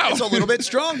change it out. It's a little bit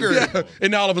stronger. Yeah.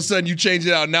 And now all of a sudden you change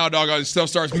it out. Now doggone stuff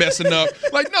starts messing up.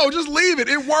 Like, no, just leave it.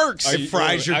 It works. It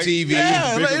fries your TV.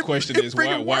 The bigger question is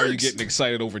why are you getting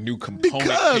excited over new components?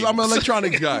 Because I'm an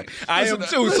electronics guy. I am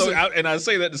too. And I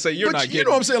say that to say you're not getting. You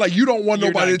know what I'm saying? Like, you don't want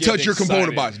nobody to touch your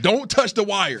component box. Don't touch the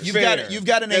wires. You've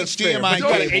got an HDMI cable. You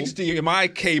got an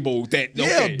HDMI cable that.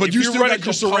 Yeah, but you still got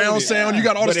your surround sound. You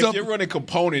got all the stuff. A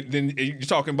component, then you're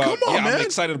talking about. I'm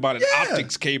excited about an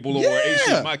optics cable or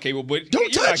HDMI cable, but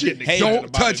don't touch it.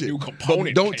 Don't touch it. New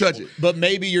component. Don't touch it. But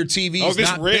maybe your TV is this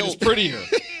not red built. is prettier.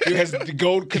 It has the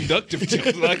gold conductive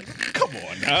tip. Like, come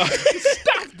on now,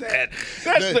 stop that.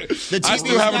 I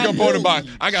still have a component box.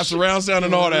 I got surround sound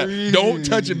and all that. Don't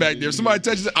touch it back there. If somebody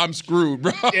touches it, I'm screwed,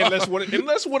 bro. Unless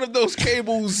one of those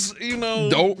cables,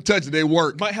 don't touch it. They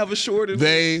work. Might have a shortage.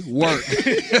 They work.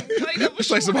 It's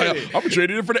like somebody else. I'm gonna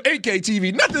trade it in for the 8K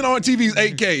TV. Nothing on TV is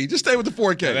 8K. Just stay with the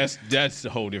 4K. No, that's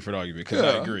a whole different argument because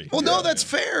I agree. Well, no, that's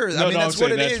fair. I mean, that's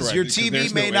what it is. Right, your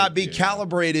TV may not be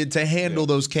calibrated to handle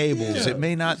those cables. It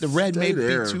may not. The red may be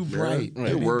too bright. It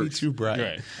may be too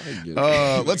bright.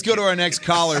 Right. Let's go to our next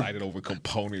caller. Excited over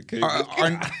component cable.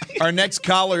 Our next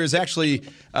caller is actually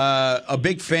a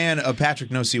big fan of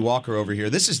Patrick Nosey Walker over here.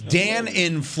 This is Dan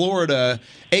in Florida,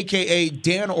 a.k.a.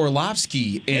 Dan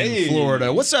Orlovsky in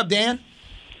Florida. What's up, Dan?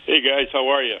 Hey, guys. How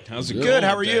are you? How's it going? Good.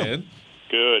 How are you?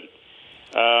 Good.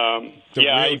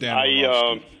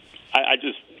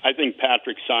 I think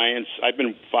Patrick's science, I've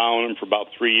been following him for about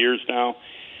 3 years now.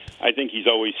 I think he's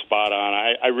always spot on.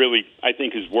 I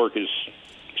think his work is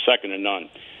second to none.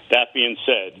 That being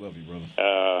said, love you, brother.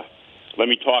 Let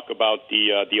me talk about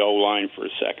the O-line for a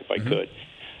sec, if I could.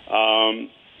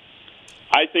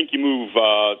 I think you move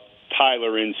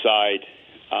Tyler inside,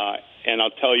 and I'll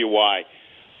tell you why.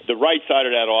 The right side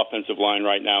of that offensive line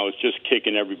right now is just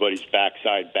kicking everybody's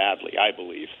backside badly, I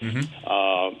believe.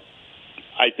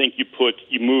 I think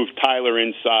you move Tyler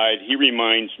inside. He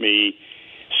reminds me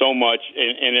so much,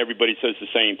 and everybody says the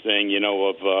same thing,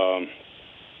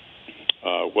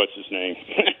 of what's his name?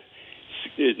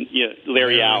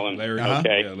 Larry Allen.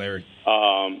 Okay. Yeah, Larry.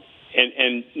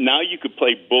 And now you could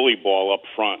play bully ball up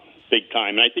front big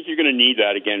time. And I think you're going to need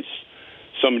that against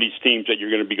some of these teams that you're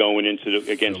going to be going against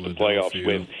the playoffs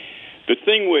with. The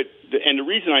thing and the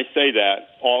reason I say that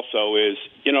also is,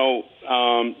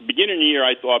 beginning of the year,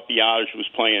 I thought Biadasz was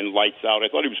playing lights out. I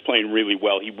thought he was playing really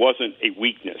well. He wasn't a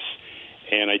weakness.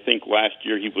 And I think last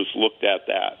year he was looked at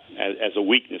that as a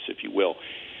weakness, if you will.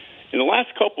 In the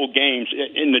last couple of games,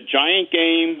 in the Giant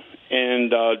game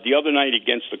and the other night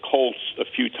against the Colts a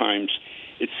few times,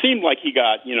 it seemed like he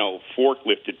got,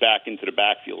 forklifted back into the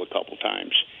backfield a couple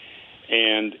times.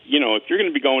 And, if you're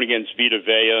going to be going against Vita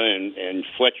Vea and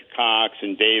Fletcher Cox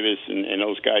and Davis and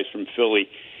those guys from Philly,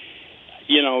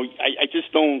 I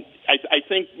just don't – I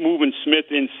think moving Smith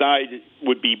inside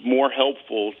would be more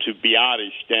helpful to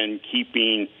Biadasz than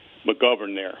keeping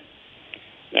McGovern there.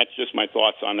 That's just my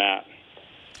thoughts on that.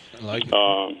 I like it.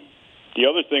 The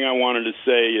other thing I wanted to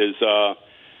say is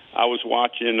I was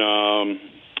watching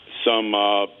some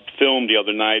film the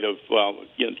other night of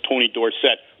Tony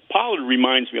Dorsett. Pollard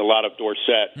reminds me a lot of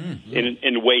Dorsett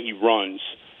in the way he runs.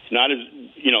 It's not as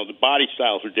the body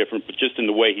styles are different, but just in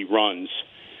the way he runs.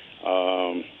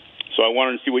 So I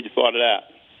wanted to see what you thought of that.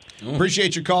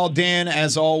 Appreciate your call, Dan,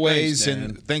 as always, Thanks, Dan.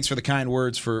 and thanks for the kind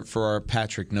words for our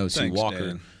Patrick Nosey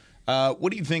Walker. Dan.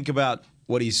 What do you think about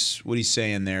what he's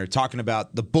saying there? Talking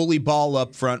about the bully ball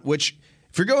up front, which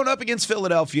if you're going up against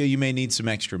Philadelphia, you may need some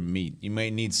extra meat. You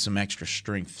may need some extra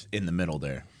strength in the middle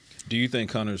there. Do you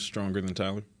think Hunter's stronger than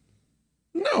Tyler?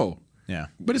 No. Yeah.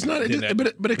 But it's not.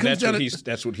 But it comes down to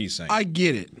that's what he's saying. I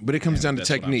get it, but it comes down to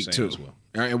technique too. As well.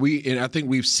 And I think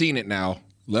we've seen it now.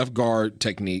 Left guard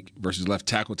technique versus left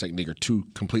tackle technique are two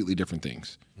completely different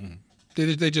things.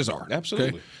 Mm-hmm. They just are. Absolutely.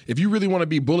 Okay? If you really want to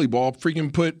be bully ball,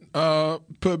 freaking put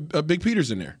Big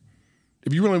Peters in there.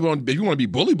 If you want to be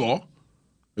bully ball,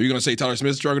 are you going to say Tyler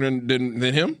Smith's stronger than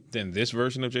him? Then this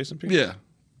version of Jason Peters? Yeah.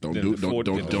 Don't you do it. Don't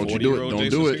do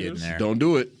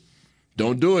it.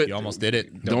 Don't do it. You almost did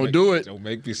it. Don't do it. Don't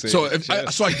make me say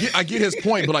it. So I get his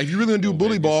point, but like if you really want to do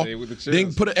bully ball,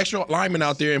 then put an extra lineman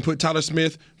out there and put Tyler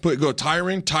Smith, go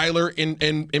Tyron, Tyler,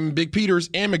 and Big Peters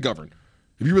and McGovern.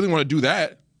 If you really want to do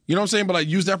that, you know what I'm saying? But like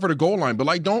use that for the goal line. But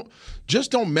like don't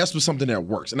mess with something that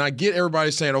works. And I get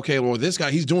everybody saying, okay, well this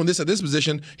guy he's doing this at this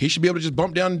position, he should be able to just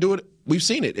bump down and do it. We've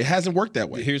seen it. It hasn't worked that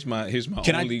way. Here's my.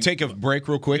 Can I take a break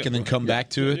real quick and then come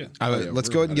back to it? Let's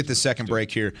go ahead and get the second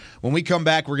break here. When we come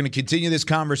back, we're going to continue this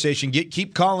conversation.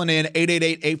 Keep calling in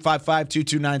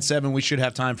 888-855-2297. We should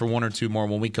have time for one or two more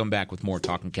when we come back with more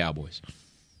Talking Cowboys.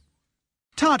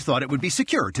 Todd thought it would be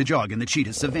secure to jog in the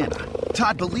cheetah savanna.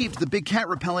 Todd believed the big cat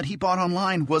repellent he bought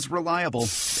online was reliable.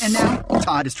 And now,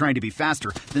 Todd is trying to be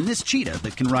faster than this cheetah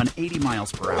that can run 80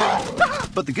 miles per hour.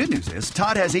 But the good news is,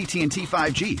 Todd has AT&T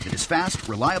 5G that is fast,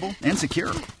 reliable, and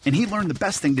secure. And he learned the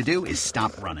best thing to do is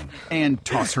stop running and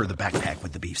toss her the backpack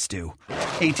with the beef stew.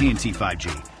 AT&T 5G.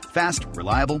 Fast,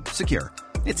 reliable, secure.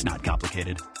 It's not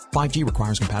complicated. 5G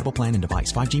requires compatible plan and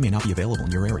device. 5G may not be available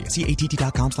in your area. See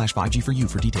att.com/5G for you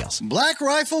for details. Black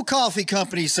Rifle Coffee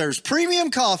Company serves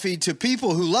premium coffee to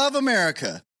people who love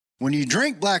America. When you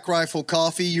drink Black Rifle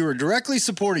Coffee, you are directly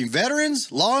supporting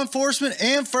veterans, law enforcement,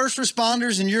 and first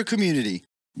responders in your community.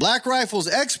 Black Rifle's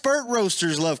expert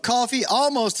roasters love coffee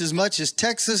almost as much as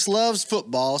Texas loves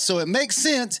football, so it makes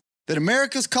sense that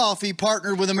America's Coffee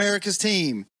partnered with America's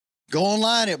team. Go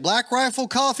online at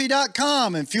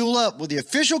blackriflecoffee.com and fuel up with the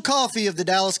official coffee of the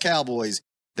Dallas Cowboys.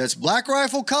 That's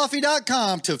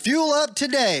blackriflecoffee.com to fuel up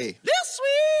today. Lil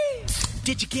Sweet!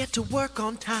 Did you get to work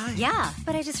on time? Yeah,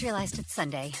 but I just realized it's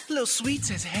Sunday. Lil Sweet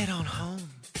says head on home.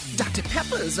 Dr.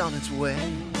 Pepper's on its way.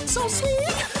 So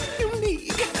sweet,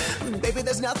 unique. Baby,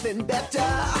 there's nothing better.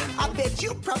 I bet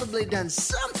you probably done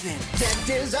something that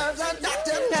deserves a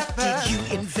Dr. Pepper. Did you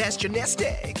invest your nest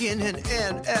egg in an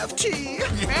NFT?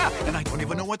 Yeah, and I don't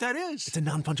even know what that is. It's a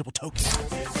non-fungible token.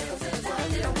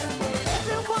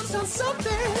 Everyone's done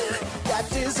something that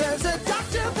deserves a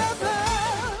Dr. Pepper.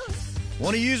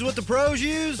 Want to use what the pros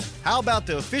use? How about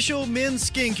the official men's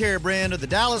skincare brand of the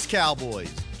Dallas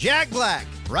Cowboys, Jack Black?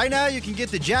 Right now, you can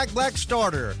get the Jack Black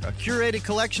Starter, a curated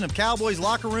collection of Cowboys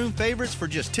locker room favorites for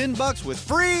just $10 with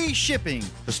free shipping.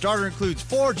 The starter includes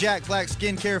 4 Jack Black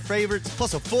skincare favorites,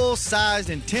 plus a full-sized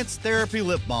intense therapy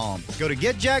lip balm. Go to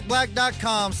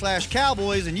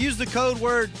getjackblack.com/cowboys and use the code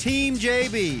word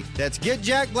TEAMJB. That's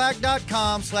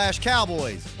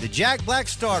getjackblack.com/cowboys. The Jack Black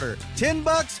Starter,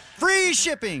 $10, free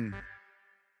shipping.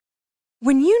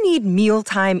 When you need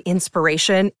mealtime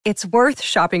inspiration, it's worth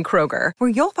shopping Kroger, where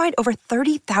you'll find over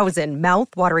 30,000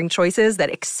 mouth-watering choices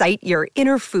that excite your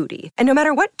inner foodie. And no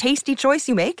matter what tasty choice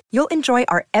you make, you'll enjoy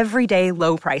our everyday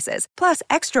low prices, plus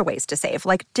extra ways to save,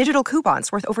 like digital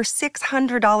coupons worth over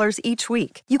 $600 each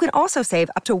week. You can also save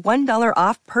up to $1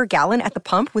 off per gallon at the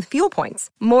pump with fuel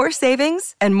points. More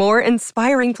savings and more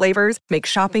inspiring flavors make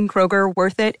shopping Kroger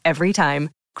worth it every time.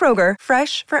 Kroger,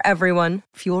 fresh for everyone.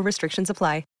 Fuel restrictions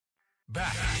apply.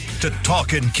 Back to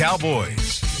Talkin'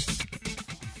 Cowboys.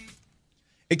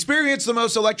 Experience the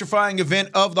most electrifying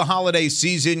event of the holiday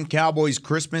season, Cowboys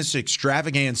Christmas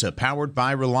Extravaganza, powered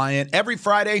by Reliant, every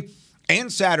Friday and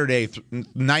Saturday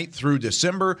night through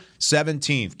December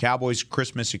 17th. Cowboys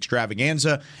Christmas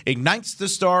Extravaganza ignites the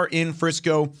star in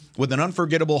Frisco with an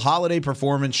unforgettable holiday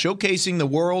performance showcasing the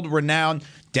world-renowned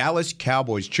Dallas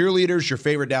Cowboys cheerleaders, your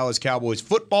favorite Dallas Cowboys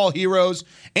football heroes,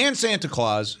 and Santa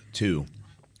Claus, too.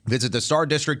 Visit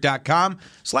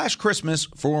thestardistrict.com/Christmas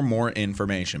for more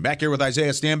information. Back here with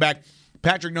Isaiah Stanback,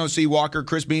 Patrick No-C Walker,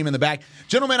 Chris Beam in the back.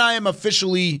 Gentlemen, I am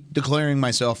officially declaring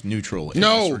myself neutral in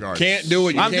this regard. Can't do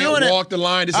it. You I'm can't doing walk the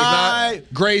line. This is not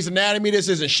Grey's Anatomy. This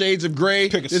isn't Shades of Grey.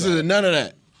 This isn't none of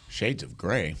that. Shades of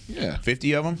Grey? Yeah.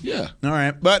 50 of them? Yeah. All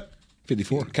right, but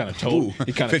 54. Kind of told.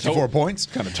 He kind of 54 points.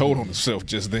 Kind of told on himself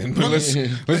just then. But let's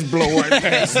blow right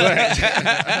past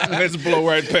that. Let's blow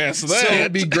right past that. So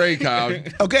it'd be great, Kyle.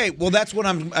 Okay, well that's what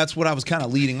I was kind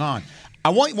of leading on.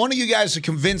 I want one of you guys to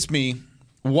convince me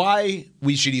why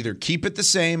we should either keep it the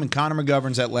same and Connor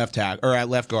McGovern's at left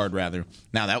guard rather.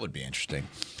 Now that would be interesting.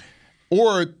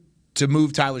 Or to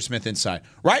move Tyler Smith inside.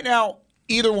 Right now,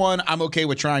 either one, I'm okay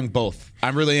with trying both. I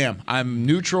really am. I'm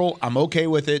neutral. I'm okay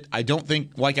with it. I don't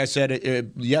think, like I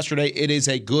said yesterday, it is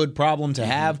a good problem to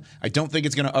have. I don't think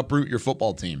it's going to uproot your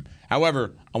football team.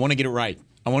 However, I want to get it right.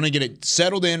 I want to get it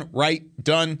settled in, right,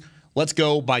 done. Let's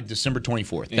go by December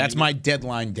 24th. That's my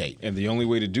deadline date. And the only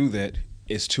way to do that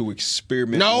is to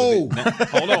experiment No. with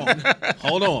it.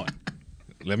 Hold on.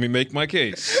 Let me make my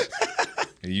case.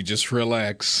 You just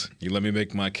relax. You let me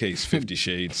make my case. 50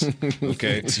 Shades.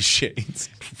 Okay? 50 Shades.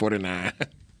 49.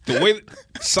 The way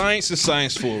science is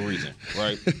science for a reason,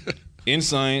 right? In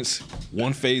science,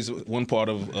 one part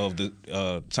of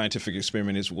the scientific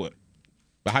experiment is what?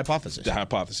 The hypothesis. The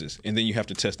hypothesis. And then you have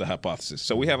to test the hypothesis.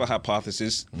 So we have a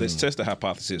hypothesis. Let's test the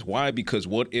hypothesis. Why? Because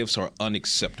what ifs are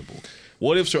unacceptable.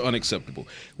 What ifs are unacceptable.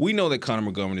 We know that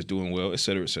Connor McGovern is doing well, et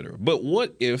cetera, et cetera. But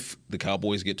what if the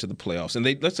Cowboys get to the playoffs and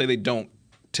let's say they don't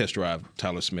test drive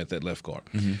Tyler Smith at left guard.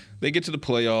 Mm-hmm. They get to the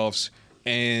playoffs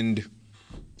and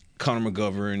Connor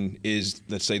McGovern is,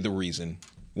 let's say,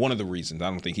 one of the reasons. I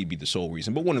don't think he'd be the sole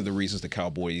reason, but one of the reasons the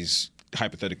Cowboys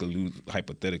hypothetically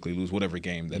lose whatever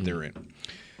game that they're in.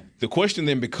 The question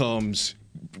then becomes,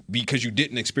 because you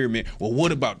didn't experiment, well,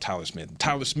 what about Tyler Smith?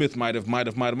 Tyler Smith might have.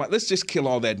 Let's just kill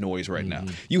all that noise right now.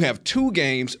 You have 2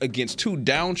 games against 2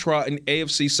 downtrodden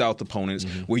AFC South opponents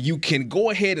where you can go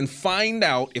ahead and find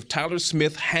out if Tyler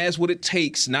Smith has what it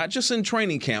takes, not just in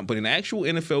training camp, but in actual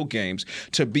NFL games,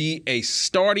 to be a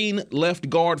starting left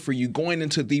guard for you going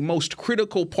into the most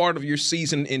critical part of your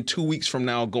season in 2 weeks from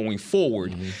now going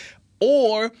forward.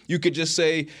 Or you could just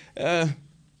say, is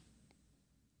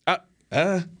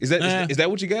that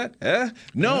what you got?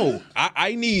 No,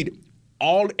 I need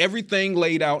everything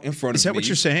laid out in front of me. Is that what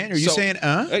you're saying? Are you saying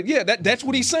yeah, that's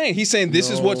what he's saying. He's saying this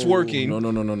is what's working.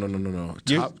 No.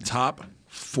 Top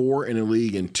 4 in the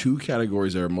league in 2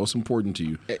 categories that are most important to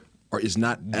you is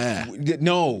not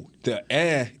No,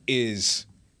 the is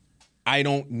I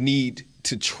don't need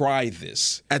to try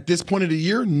this. At this point of the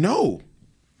year, no.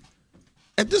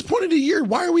 At this point of the year,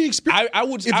 why are we experiencing? I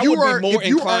would be more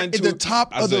inclined to in the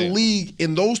top of the league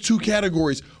in those 2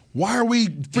 categories. Why are we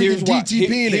freaking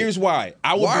DTPing it? Here's why.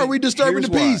 Why are we disturbing the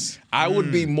peace? I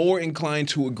would be more inclined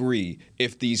to agree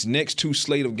if these next 2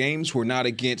 slate of games were not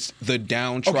against the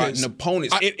downtrodden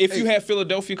opponents. If you had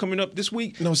Philadelphia coming up this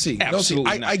week,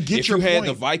 absolutely not. I get your point. point. If you had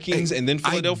the Vikings and then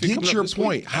Philadelphia coming up this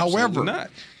week, However,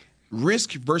 not.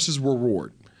 Risk versus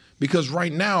reward. Because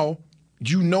right now,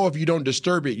 you know if you don't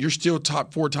disturb it, you're still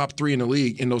top 4, top 3 in the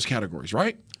league in those categories,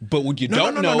 right? But what you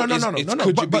don't know is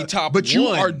could you be top 1? But you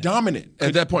are dominant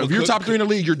at that point. If you're top 3 in the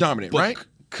league, you're dominant, right?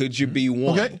 Could you be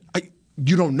 1? Okay.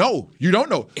 You don't know.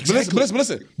 Exactly. But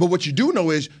listen. But what you do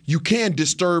know is you can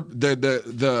disturb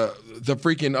the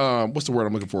freaking what's the word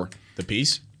I'm looking for? The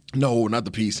peace? No, not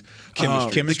the peace.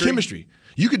 Chemistry. The chemistry.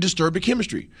 You could disturb the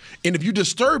chemistry, and if you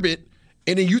disturb it,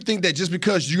 and then you think that just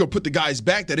because you're gonna put the guys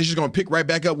back, that it's just gonna pick right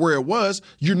back up where it was,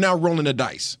 you're now rolling the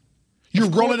dice. You're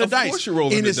rolling the dice. Of course you're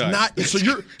rolling the dice. Not. So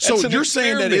you're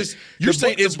saying that it's. You're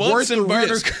saying it's worth the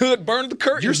risk. Could burn the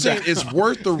curtain. You're saying it's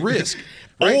worth the risk,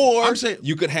 Right? Or I'm saying,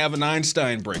 you could have an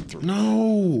Einstein breakthrough.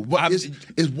 No, but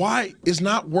is why it's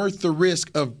not worth the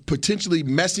risk of potentially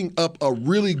messing up a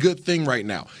really good thing right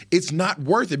now. It's not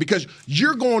worth it because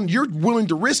you're willing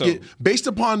to risk it based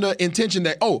upon the intention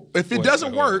that if it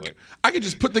doesn't work, I can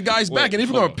just put the guys back, and if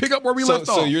we're going to pick up where we left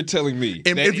off. So you're telling me,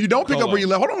 and if you don't pick up where you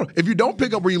left, if you don't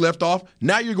pick up where you left off,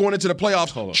 now you're going into the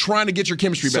playoffs trying to get your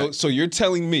chemistry back. So you're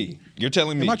telling me,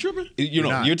 am I tripping?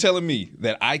 You're telling me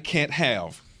that I can't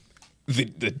have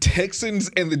the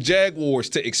Texans and the Jaguars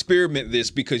to experiment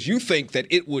this because you think that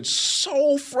it would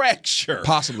so fracture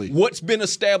possibly what's been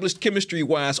established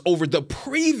chemistry-wise over the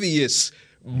previous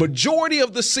majority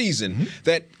of the season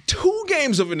that 2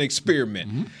 games of an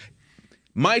experiment.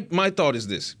 My thought is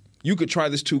this. You could try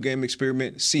this 2-game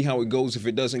experiment, see how it goes. If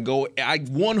it doesn't go, I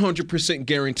 100%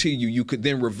 guarantee you could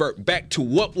then revert back to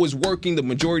what was working the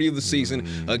majority of the season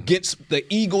against the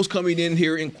Eagles coming in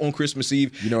here on Christmas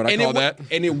Eve. You know what I call that?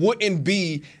 And it wouldn't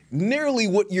be nearly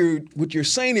what you're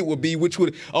saying it would be, which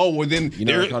would, then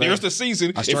there's the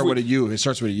season. I start with a U. It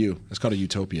starts with a U. It's called a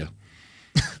utopia.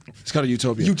 It's called a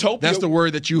utopia. Utopia. That's the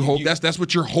word that you hope. That's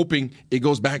what you're hoping it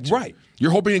goes back to. Right.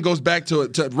 You're hoping it goes back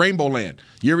to Rainbow Land.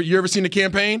 You ever seen the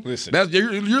campaign? Listen.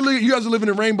 You guys are living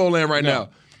in Rainbow Land right now.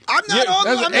 I'm not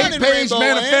that's I'm an not in 8-page Rainbow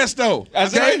manifesto.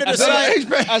 I'm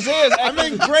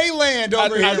in Gray Land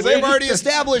over here. We've already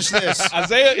established this.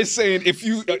 Isaiah is saying if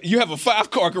you have a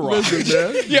 5-car garage.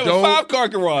 You have a 5-car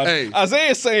garage. Hey,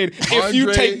 Isaiah is saying if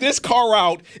you take this car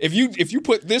out, if you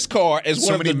put this car as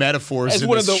so one many of the metaphors in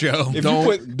this show.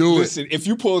 Listen, if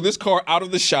you pull this car out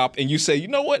of the shop and you say, you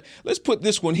know what, let's put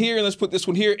this one here and let's put this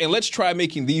one here and let's try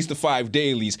making these the 5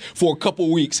 dailies for a couple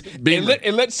weeks. And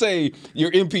let's say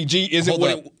your MPG isn't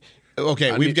what it.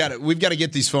 Okay, we've got to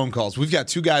get these phone calls. We've got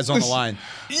 2 guys on the line.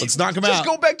 Let's knock them out. Just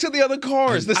go back to the other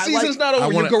cars. The season's not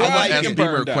over. Your garage didn't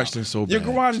burn down. Question so bad. Your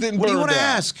garage didn't burn down. What do you want to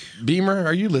ask? Beamer,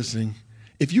 are you listening?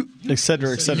 If you et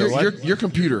cetera, your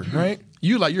computer, right?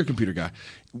 You're a computer guy.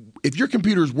 If your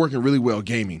computer is working really well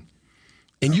gaming,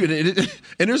 and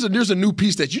there's a new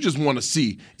piece that you just want to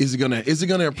see. Is it gonna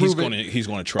improve it? He's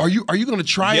gonna try. Are you going to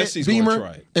try yes, it, he's Beamer, gonna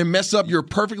try it. and mess up your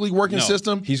perfectly working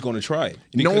system? He's going to try it.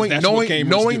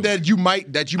 Knowing that you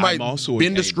might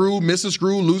bend a screw, miss a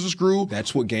screw, lose a screw.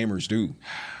 That's what gamers do.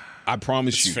 I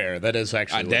promise you. That's fair. That is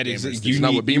actually what gamers do. It's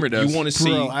not what Beamer does. You want to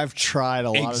see. Bro, I've tried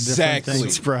a lot of different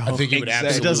things, bro. I think you would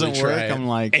absolutely it doesn't work. try it. I'm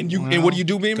like, and what do you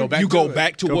do, Beamer? You go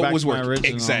back to what was working.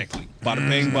 Exactly. Bada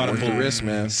bing, bada boom. Wrist,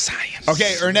 man. Science.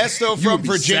 Okay, Ernesto from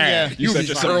Virginia. You set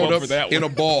yourself up for that in a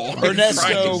ball.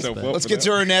 Ernesto, let's get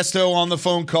to Ernesto on the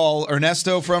phone call.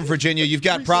 Ernesto from Virginia, you've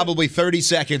got probably 30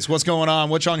 seconds. What's going on?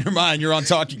 What's on your mind? You're on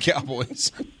Talking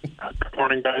Cowboys. Good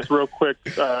morning, guys. Real quick,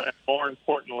 and more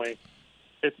importantly,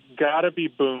 it's got to be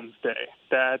Boomsday.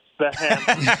 That's the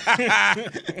hammer.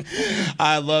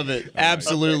 I love it.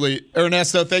 Absolutely.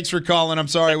 Ernesto, thanks for calling. I'm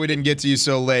sorry we didn't get to you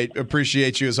so late.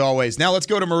 Appreciate you as always. Now let's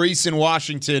go to Maurice in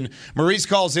Washington. Maurice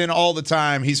calls in all the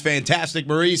time. He's fantastic.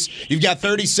 Maurice, you've got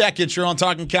 30 seconds. You're on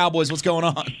Talking Cowboys. What's going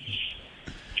on?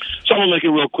 So I'm going to make it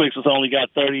real quick since I only got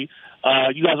 30.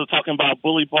 You guys are talking about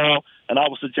bully ball, and I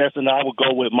was suggesting that I would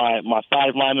go with my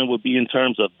 5 linemen would be in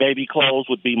terms of baby clothes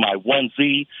would be my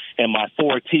 1Z and my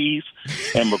 4 Ts,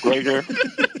 and McGregor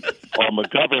or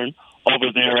McGovern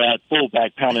over there at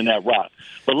fullback pounding that rock.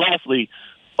 But lastly,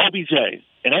 OBJ,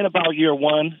 it ain't about year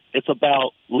one. It's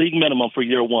about league minimum for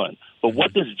year one. But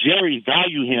what does Jerry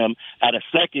value him at a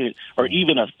second or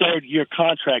even a third-year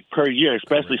contract per year,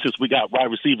 especially since we got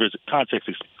wide receivers contracts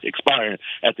expiring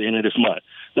at the end of this month?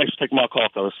 Thanks for taking my call,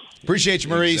 fellas. Appreciate you,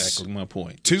 Maurice. Exactly my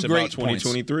point. Two it's great about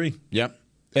 2023. Points. Yep.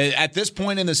 At this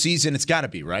point in the season, it's got to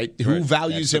be, right? Who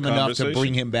values him enough to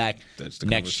bring him back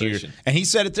next year? And he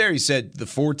said it there. He said the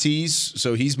 4 Ts,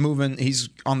 so he's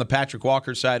on the Patrick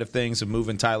Walker side of things of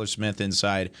moving Tyler Smith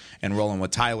inside and rolling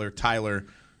with Tyler, Tyron,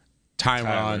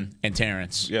 and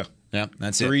Terrence. Yeah.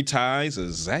 That's 3 ties, a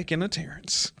Zach and a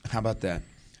Terrence. How about that?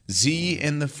 Z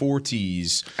and the 4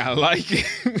 Ts. I like it.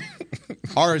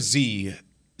 RZ.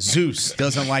 Zeus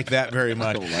doesn't like that very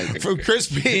much. From Chris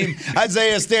Beam,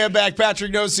 Isaiah Stanback,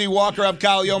 Patrick Nosey, Walker up,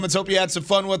 Kyle Yeomans. Hope you had some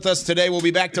fun with us today. We'll be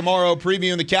back tomorrow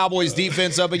previewing the Cowboys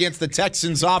defense up against the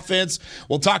Texans offense.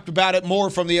 We'll talk about it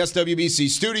more from the SWBC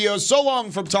studios. So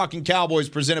long from Talking Cowboys,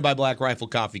 presented by Black Rifle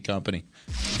Coffee Company.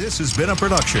 This has been a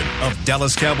production of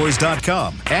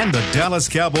DallasCowboys.com and the Dallas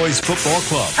Cowboys Football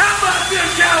Club. How about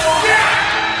this, Cowboys? Yeah!